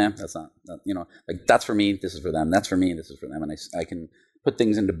like, nah, that's not, like that's for me, this is for them, that's for me, this is for them. And I can put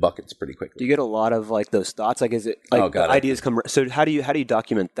things into buckets pretty quickly. Do you get a lot of like those thoughts? Like, is it like ideas come? So how do you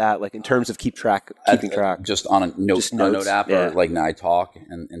document that? Like in terms of keeping track? Just on a note app or like I talk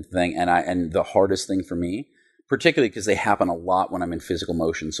and thing. And the hardest thing for me, particularly because they happen a lot when I'm in physical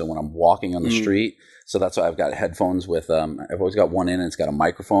motion. So when I'm walking on the street, so that's why I've got headphones with, I've always got one in and it's got a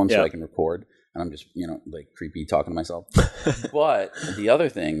microphone so I can record. And I'm just, like creepy talking to myself. But the other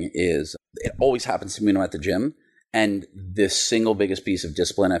thing is it always happens to me when I'm at the gym. And the single biggest piece of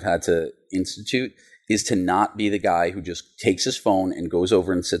discipline I've had to institute is to not be the guy who just takes his phone and goes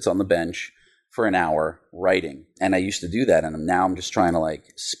over and sits on the bench for an hour writing. And I used to do that. And now I'm just trying to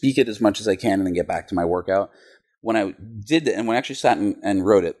like speak it as much as I can and then get back to my workout. When I did that, and when I actually sat and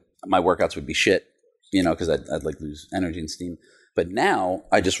wrote it, my workouts would be shit, because I'd like lose energy and steam. But now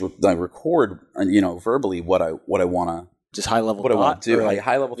I just I record, verbally what I want to just high level what thought, I want to do, like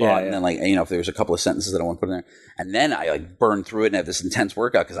high level thought, and then like if there's a couple of sentences that I want to put in there, and then I like burn through it and have this intense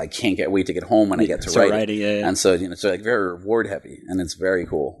workout because I can't wait to get home when I get to write it. And so it's like very reward heavy, and it's very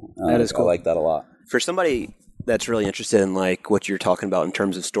cool. That is cool. I like that a lot. For somebody that's really interested in like what you're talking about in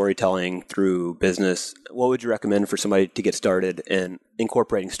terms of storytelling through business, what would you recommend for somebody to get started in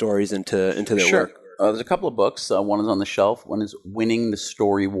incorporating stories into their work? There's a couple of books. One is on the shelf. One is Winning the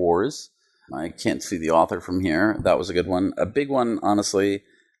Story Wars. I can't see the author from here. That was a good one. A big one, honestly,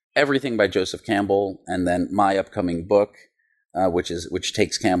 Everything by Joseph Campbell, and then my upcoming book, which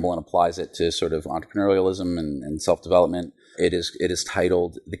takes Campbell and applies it to sort of entrepreneurialism and self-development. It is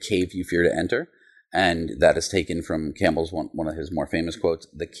titled The Cave You Fear to Enter. And that is taken from Campbell's one of his more famous quotes,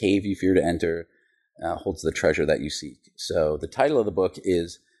 "The cave you fear to enter holds the treasure that you seek." So the title of the book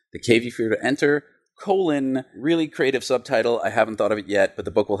is "The Cave You Fear to Enter, really creative subtitle. I haven't thought of it yet, but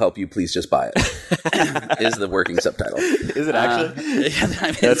the book will help you. Please just buy it." Is the working subtitle. Is it actually?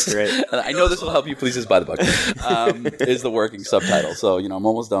 That's great. I know this will help you. Please just buy the book. Is the working subtitle. So, I'm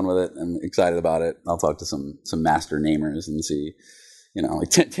almost done with it and excited about it. I'll talk to some master namers and see. Like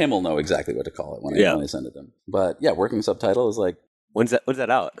Tim will know exactly what to call it when I send it to him. But yeah, working subtitle is like, when's that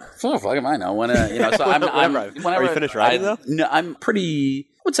out? Oh, fuck am I know? When so Are you finished writing though? No, I'm pretty.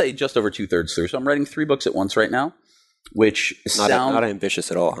 I would say just over 2/3 through. So I'm writing 3 books at once right now, which not ambitious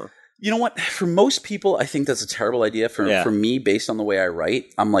at all, huh? You know what? For most people, I think that's a terrible idea. For me, based on the way I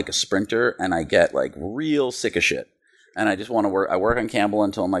write, I'm like a sprinter, and I get like real sick of shit, and I just want to work. I work on Campbell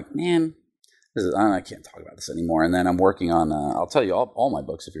until I'm like, man. I can't talk about this anymore. And then I'm working on, I'll tell you all my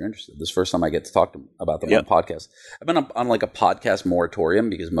books if you're interested. This is the first time I get to talk about them on a podcast. I've been on like a podcast moratorium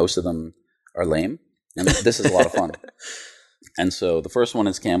because most of them are lame. And this is a lot of fun. And so the first one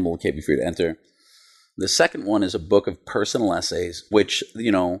is Campbell, Cave You Fear to Enter. The second one is a book of personal essays, which,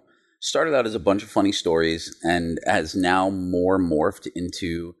 started out as a bunch of funny stories and has now more morphed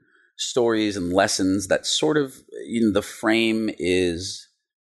into stories and lessons that sort of, the frame is...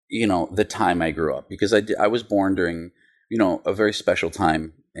 the time I grew up, because I was born during, a very special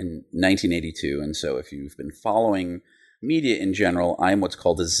time in 1982. And so if you've been following media in general, I'm what's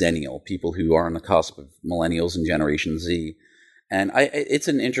called a Zennial, people who are on the cusp of millennials and Generation Z. And it's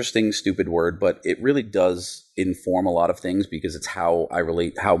an interesting, stupid word, but it really does inform a lot of things because it's how I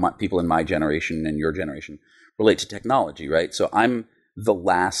relate, people in my generation and your generation relate to technology, right? So I'm the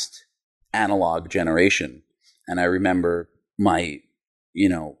last analog generation. And I remember my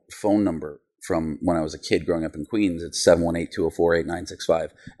phone number from when I was a kid growing up in Queens. It's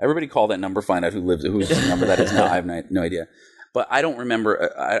 718-204-8965. Everybody call that number, find out whose number that is now. I have no idea. But I don't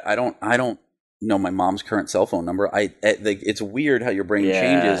remember. I don't know my mom's current cell phone number. It's weird how your brain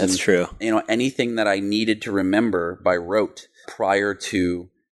changes. That's true. Anything that I needed to remember by rote prior to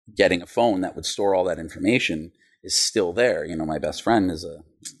getting a phone that would store all that information is still there. My best friend is I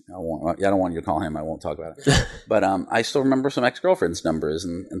don't want you to call him. I won't talk about it. But I still remember some ex-girlfriends' numbers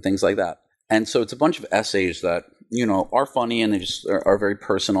and things like that. And so it's a bunch of essays that, are funny and they just are very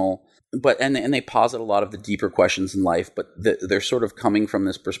personal. But and they posit a lot of the deeper questions in life, but they're sort of coming from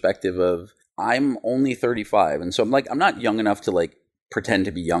this perspective of I'm only 35, and so I'm not young enough to pretend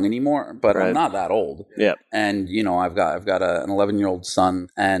to be young anymore, but I'm not that old. Yeah, and I've got an 11-year-old son,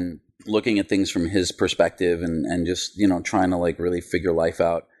 and looking at things from his perspective, and just trying to really figure life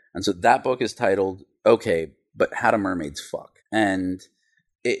out. And so that book is titled "Okay, but How Do Mermaids Fuck?" And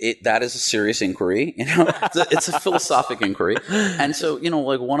that is a serious inquiry. It's a philosophic inquiry. And so,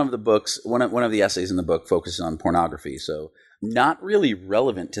 one of the essays in the book focuses on pornography. So not really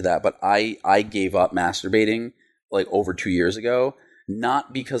relevant to that, but I gave up masturbating over 2 years ago,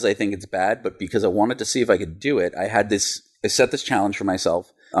 not because I think it's bad, but because I wanted to see if I could do it. I set this challenge for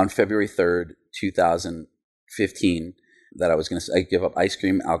myself on February 3rd, 2015, that I was going to give up ice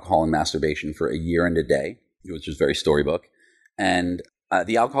cream, alcohol, and masturbation for a year and a day, which was very storybook. And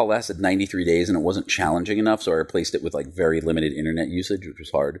the alcohol lasted 93 days, and it wasn't challenging enough, so I replaced it with very limited internet usage, which was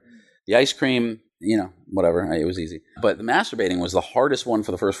hard. The ice cream, whatever, it was easy. But the masturbating was the hardest one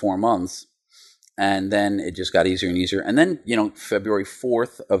for the first 4 months, and then it just got easier and easier. And then, February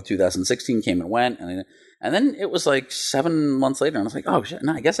 4th of 2016 came and went, and then it was 7 months later, and I was like, oh shit,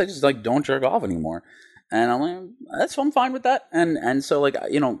 no, I guess I just don't jerk off anymore. And I'm like, I'm fine with that. And so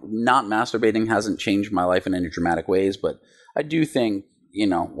not masturbating hasn't changed my life in any dramatic ways, but I do think,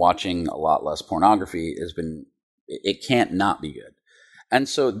 watching a lot less pornography it can't not be good. And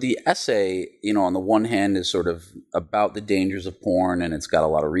so the essay, on the one hand is sort of about the dangers of porn, and it's got a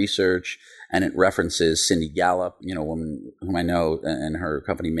lot of research, and it references Cindy Gallup, a woman whom I know, and her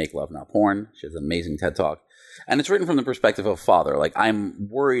company Make Love Not Porn. She has an amazing TED Talk. And it's written from the perspective of a father. I'm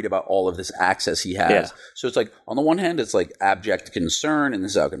worried about all of this access he has. Yeah. So it's on the one hand, it's abject concern, and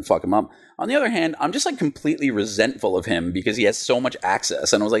this is how I can fuck him up. On the other hand, I'm just completely resentful of him because he has so much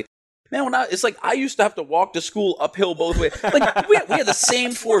access. And I was like, man, it's I used to have to walk to school uphill both ways. We had the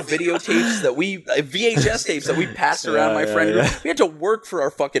same 4 videotapes VHS tapes that we passed around my friend group. We had to work for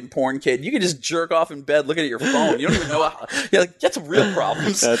our fucking porn kid. You could just jerk off in bed looking at your phone. You don't even know how. That's real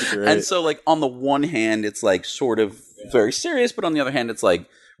problems. That's great. And so on the one hand, it's sort of very serious, but on the other hand, it's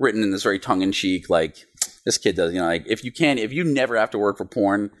written in this very tongue-in-cheek, this kid does, if you never have to work for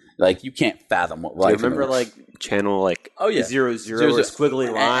porn, you can't fathom what life is. Do you remember channel 00 or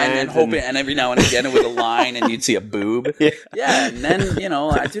squiggly line and hoping, and every now and again it was a line and you'd see a boob. Yeah. And then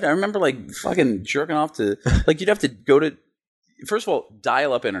I remember fucking jerking off to you'd have to go to, first of all,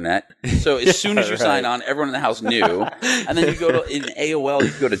 dial up internet, so as soon as you sign on, everyone in the house knew. And then you go to, in AOL,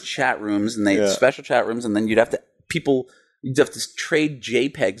 you go to chat rooms, and they had special chat rooms, and then you'd have to trade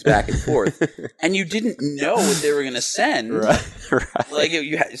JPEGs back and forth, and you didn't know what they were going to send. Right.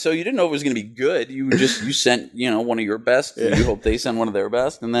 So you didn't know it was going to be good. You sent one of your best, and you hope they send one of their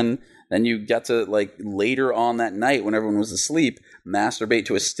best, and then you got to later on that night when everyone was asleep, masturbate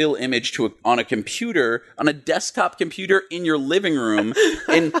to a still image on a computer, on a desktop computer in your living room,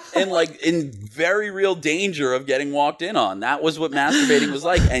 in very real danger of getting walked in on. That was what masturbating was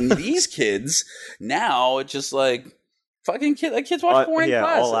like. And these kids now, it's just fucking kids watch porn in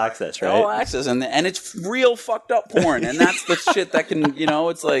class. All access, right? All access, and it's real fucked up porn, and that's the shit that can,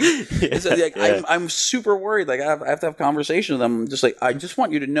 it's I'm super worried. I have to have conversation with them. Just I just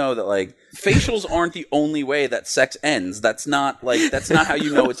want you to know that facials aren't the only way that sex ends. That's not how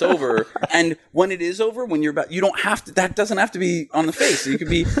you know it's over. And when it is over, when you're about, you don't have to. That doesn't have to be on the face. You could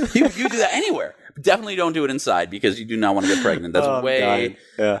be you do that anywhere. Definitely don't do it inside because you do not want to get pregnant. That's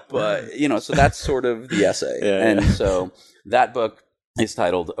but so that's sort of the essay. So that book is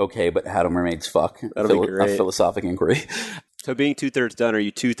titled "Okay, but How Do Mermaids Fuck?" That'll be great. A philosophic inquiry. So being 2/3 done, are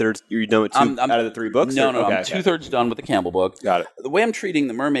you 2/3? You're done with two out of the 3 books? No, I'm 2/3 done with the Campbell book. Got it. The way I'm treating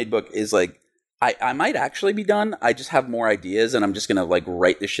the mermaid book is I might actually be done. I just have more ideas, and I'm just gonna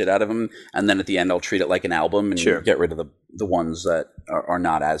write the shit out of them, and then at the end I'll treat it like an album and get rid of the ones that are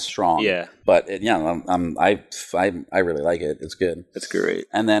not as strong. Yeah. But I really like it. It's good. It's great.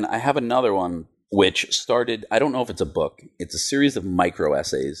 And then I have another one which started. I don't know if it's a book. It's a series of micro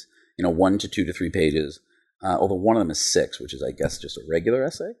essays. 1 to 2 to 3 pages. Although one of them is 6, which is I guess just a regular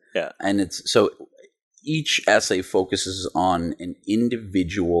essay. Yeah. And it's so each essay focuses on an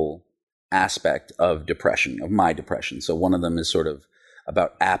individual aspect of depression, of my depression. So one of them is sort of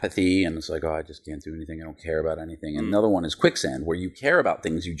about apathy, and it's like, oh, I just can't do anything. I don't care about anything. And another one is quicksand, where you care about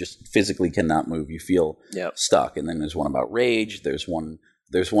things you just physically cannot move. You feel stuck. And then there's one about rage. There's one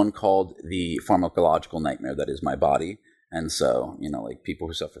called the pharmacological nightmare that is my body. And so, like people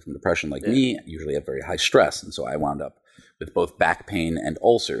who suffer from depression like me usually have very high stress. And so I wound up with both back pain and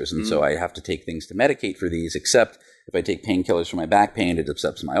ulcers. And so I have to take things to medicate for these, except if I take painkillers for my back pain, it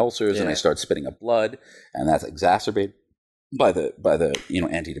upsets my ulcers and I start spitting up blood, and that's exacerbated by the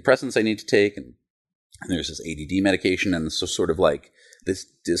antidepressants I need to take. And there's this ADD medication, and so sort of like this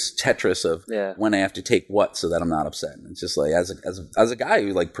Tetris of when I have to take what so that I'm not upset. And it's just like, as a guy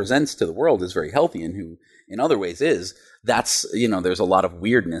who like presents to the world is very healthy and who in other ways is, that's, there's a lot of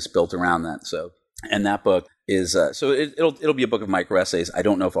weirdness built around that. So, and that book is, it'll be a book of micro essays. I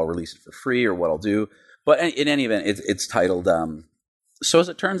don't know if I'll release it for free or what I'll do, but in any event, it's titled, So as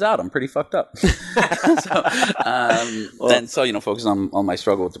it turns out, I'm pretty fucked up. Focus on my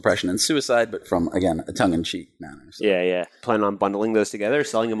struggle with depression and suicide, but from, again, a tongue-in-cheek manner. So. Yeah. Plan on bundling those together,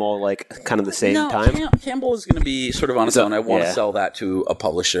 selling them all like kind of the same time? Campbell is going to be sort of on its own. I want to sell that to a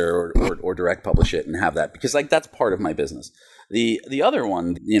publisher or direct publish it and have that, because like that's part of my business. The other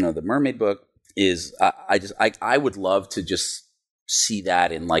one, the mermaid book is, I would love to just see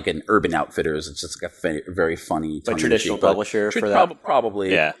that in like an Urban Outfitters. It's just like a very funny, a traditional publisher for that.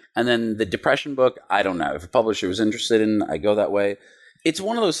 Probably. Yeah. And then the depression book, I don't know if a publisher was interested in. I go that way. It's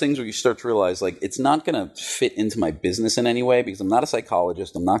one of those things where you start to realize like it's not going to fit into my business in any way, because I'm not a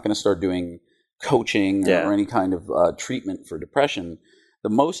psychologist. I'm not going to start doing coaching or any kind of treatment for depression. The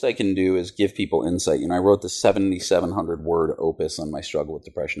most I can do is give people insight. I wrote the 7,700 word opus on my struggle with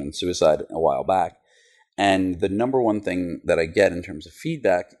depression and suicide a while back. And the number one thing that I get in terms of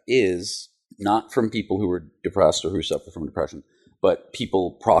feedback is not from people who are depressed or who suffer from depression, but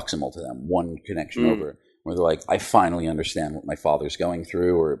people proximal to them, one connection over, where they're like, I finally understand what my father's going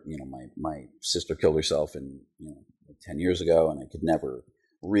through, or, my sister killed herself 10 years ago and I could never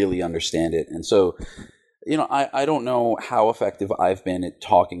really understand it. And so, I don't know how effective I've been at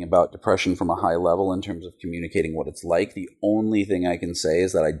talking about depression from a high level in terms of communicating what it's like. The only thing I can say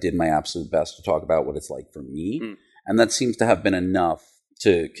is that I did my absolute best to talk about what it's like for me. And that seems to have been enough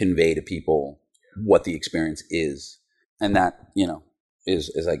to convey to people what the experience is. And that,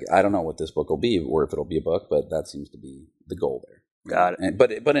 is like, I don't know what this book will be or if it'll be a book, but that seems to be the goal there. Got it.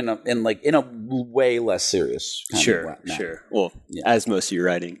 But in a way less serious kind of manner. Sure. Well, as most of your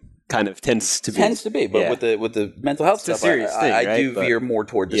writing kind of tends to be, but with the mental health stuff, serious thing, I do veer more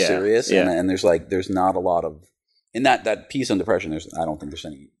toward the serious, and there's not a lot of in that piece on depression. I don't think there's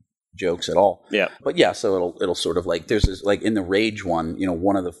any jokes at all. Yeah, but so it'll sort of like there's this, like in the rage one,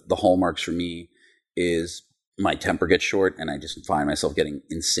 one of the hallmarks for me is my temper gets short, and I just find myself getting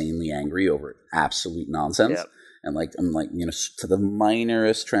insanely angry over absolute nonsense, and I'm like to the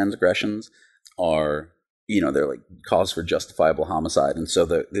minorest transgressions are. They're like cause for justifiable homicide. And so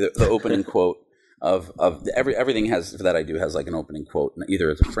the opening quote of everything that I do has like an opening quote, either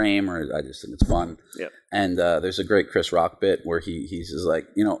it's a frame or I just think it's fun. Yeah. And there's a great Chris Rock bit where he's just like,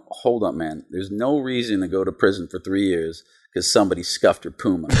 hold up, man. There's no reason to go to prison for 3 years because somebody scuffed your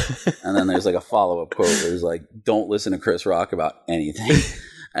Puma. And then there's like a follow-up quote where he's like, don't listen to Chris Rock about anything.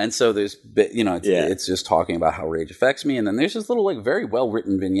 And so there's, it's just talking about how rage affects me. And then there's this little like very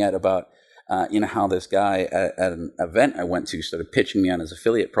well-written vignette about how this guy at an event I went to started pitching me on his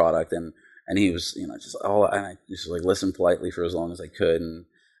affiliate product, and he was, and I just like listened politely for as long as I could,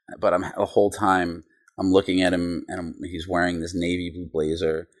 but the whole time I'm looking at him, and he's wearing this navy blue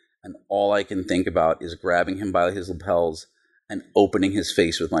blazer, and all I can think about is grabbing him by his lapels and opening his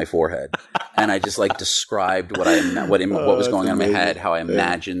face with my forehead, and I just like described what was going on in my head, how I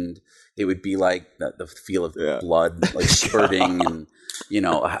imagined it would be like the feel of blood like spurting and.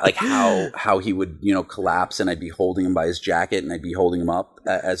 Like how he would, collapse, and I'd be holding him by his jacket, and I'd be holding him up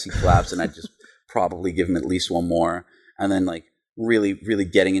as he collapsed, and I'd just probably give him at least one more, and then like really, really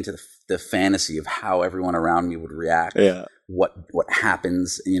getting into the fantasy of how everyone around me would react, what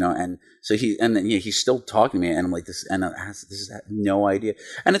happens, and so he's still talking to me, and I'm like this, and this is no idea,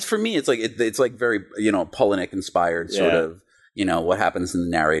 and it's for me, it's like very Polinick inspired sort of, what happens in the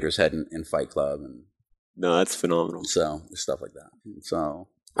narrator's head in Fight Club and. No, that's phenomenal. So stuff like that. So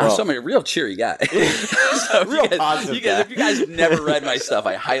I'm a real cheery guy. So real positive. If you guys have never read my stuff,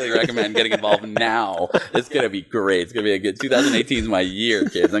 I highly recommend getting involved now. It's gonna be great. It's gonna be a good 2018 is my year,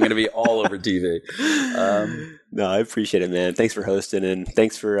 kids. I'm gonna be all over TV. No, I appreciate it, man. Thanks for hosting, and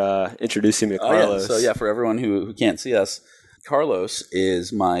thanks for introducing me to Carlos. So for everyone who can't see us, Carlos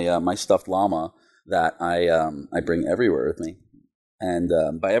is my stuffed llama that I bring everywhere with me.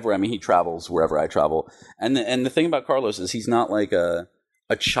 And by everywhere, I mean he travels wherever I travel. And the thing about Carlos is he's not like a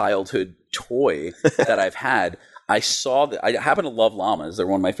childhood toy that I've had. I saw that I happen to love llamas. They're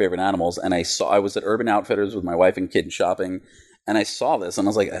one of my favorite animals. And I was at Urban Outfitters with my wife and kid shopping. And I saw this and I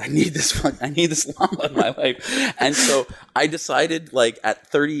was like, I need this llama in my life. And so I decided, like, at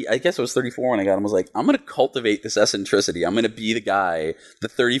 30, I guess it was 34 when I got him, I was like, I'm going to cultivate this eccentricity. I'm going to be the guy, the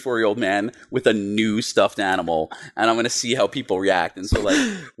 34-year-old man with a new stuffed animal, and I'm going to see how people react. And so, like,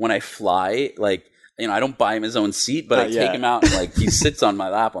 when I fly, like, you know, I don't buy him his own seat, but I take him out and, like, he sits on my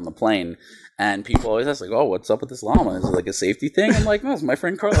lap on the plane. And people always ask, like, oh, what's up with this llama? Is it like a safety thing? I'm like, no, it's my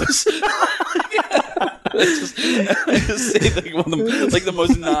friend Carlos. I just say the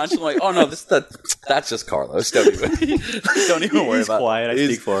most nonchalant, like, oh no, that's just Carlos. Don't even worry about it. He's quiet. I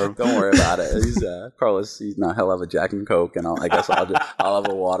speak for him. Don't worry about it. He's Carlos. He'll have a Jack and Coke, and I guess I'll have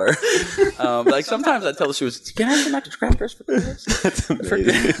a water. Like sometimes I tell the stewards, can I have some extra crackers for Carlos? That's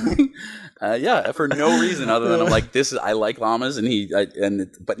amazing. For no reason other than I'm like, I like llamas,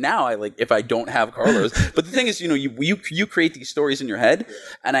 but now I like if I don't have Carlos. But the thing is, you know, you create these stories in your head,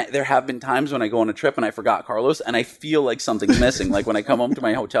 and there have been times when I go on a trip and I forgot Carlos, and I feel like something's missing. Like when I come home to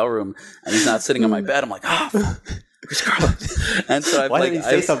my hotel room and he's not sitting on my bed, I'm like, where's Carlos? And so I've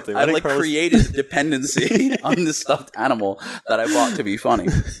created a dependency on this stuffed animal that I bought to be funny.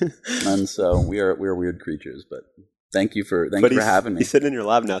 And so we're weird creatures, but. Thank you for having me. He's sitting in your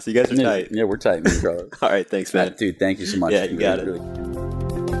lab now, so you guys are tight. Yeah, we're tight, man, Carlos. All right, thanks, man. Dude, thank you so much. Yeah, you got it.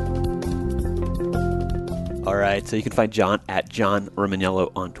 All right, so you can find John at John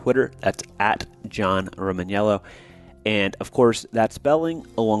Romaniello on Twitter. That's at John Romaniello. And, of course, that spelling,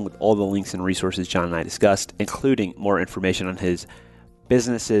 along with all the links and resources John and I discussed, including more information on his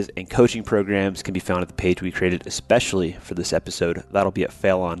businesses and coaching programs, can be found at the page we created especially for this episode. That'll be at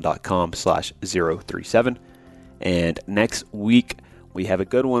failon.com/037. And next week, we have a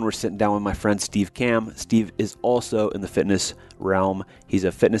good one. We're sitting down with my friend Steve Cam. Steve is also in the fitness realm. He's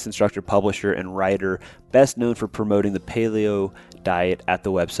a fitness instructor, publisher, and writer, best known for promoting the paleo diet at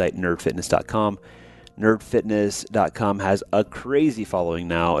the website nerdfitness.com. Nerdfitness.com has a crazy following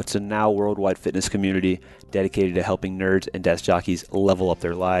now. It's a now worldwide fitness community dedicated to helping nerds and desk jockeys level up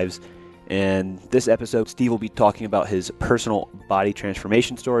their lives. And this episode, Steve will be talking about his personal body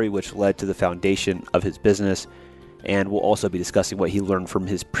transformation story, which led to the foundation of his business. And we'll also be discussing what he learned from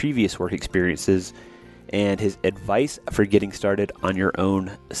his previous work experiences and his advice for getting started on your own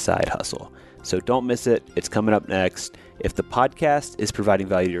side hustle. So don't miss it. It's coming up next. If the podcast is providing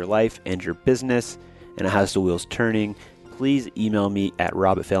value to your life and your business and it has the wheels turning, please email me at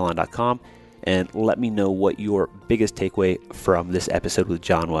rob@failon.com and let me know what your biggest takeaway from this episode with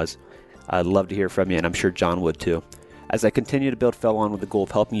John was. I'd love to hear from you, and I'm sure John would too. As I continue to build Failon with the goal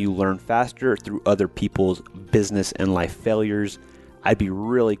of helping you learn faster through other people's business and life failures, I'd be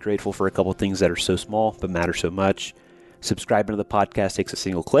really grateful for a couple things that are so small but matter so much. Subscribing to the podcast takes a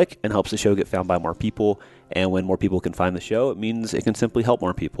single click and helps the show get found by more people. And when more people can find the show, it means it can simply help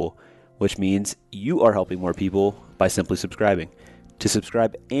more people, which means you are helping more people by simply subscribing. To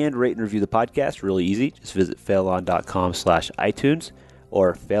subscribe and rate and review the podcast, really easy. Just visit failon.com/iTunes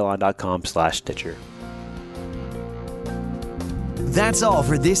or failon.com/Stitcher. That's all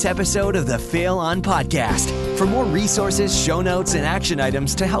for this episode of the Fail On Podcast. For more resources, show notes, and action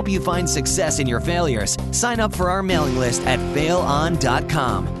items to help you find success in your failures, sign up for our mailing list at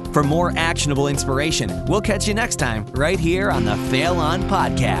failon.com. For more actionable inspiration, we'll catch you next time right here on the Fail On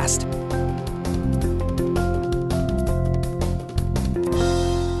Podcast.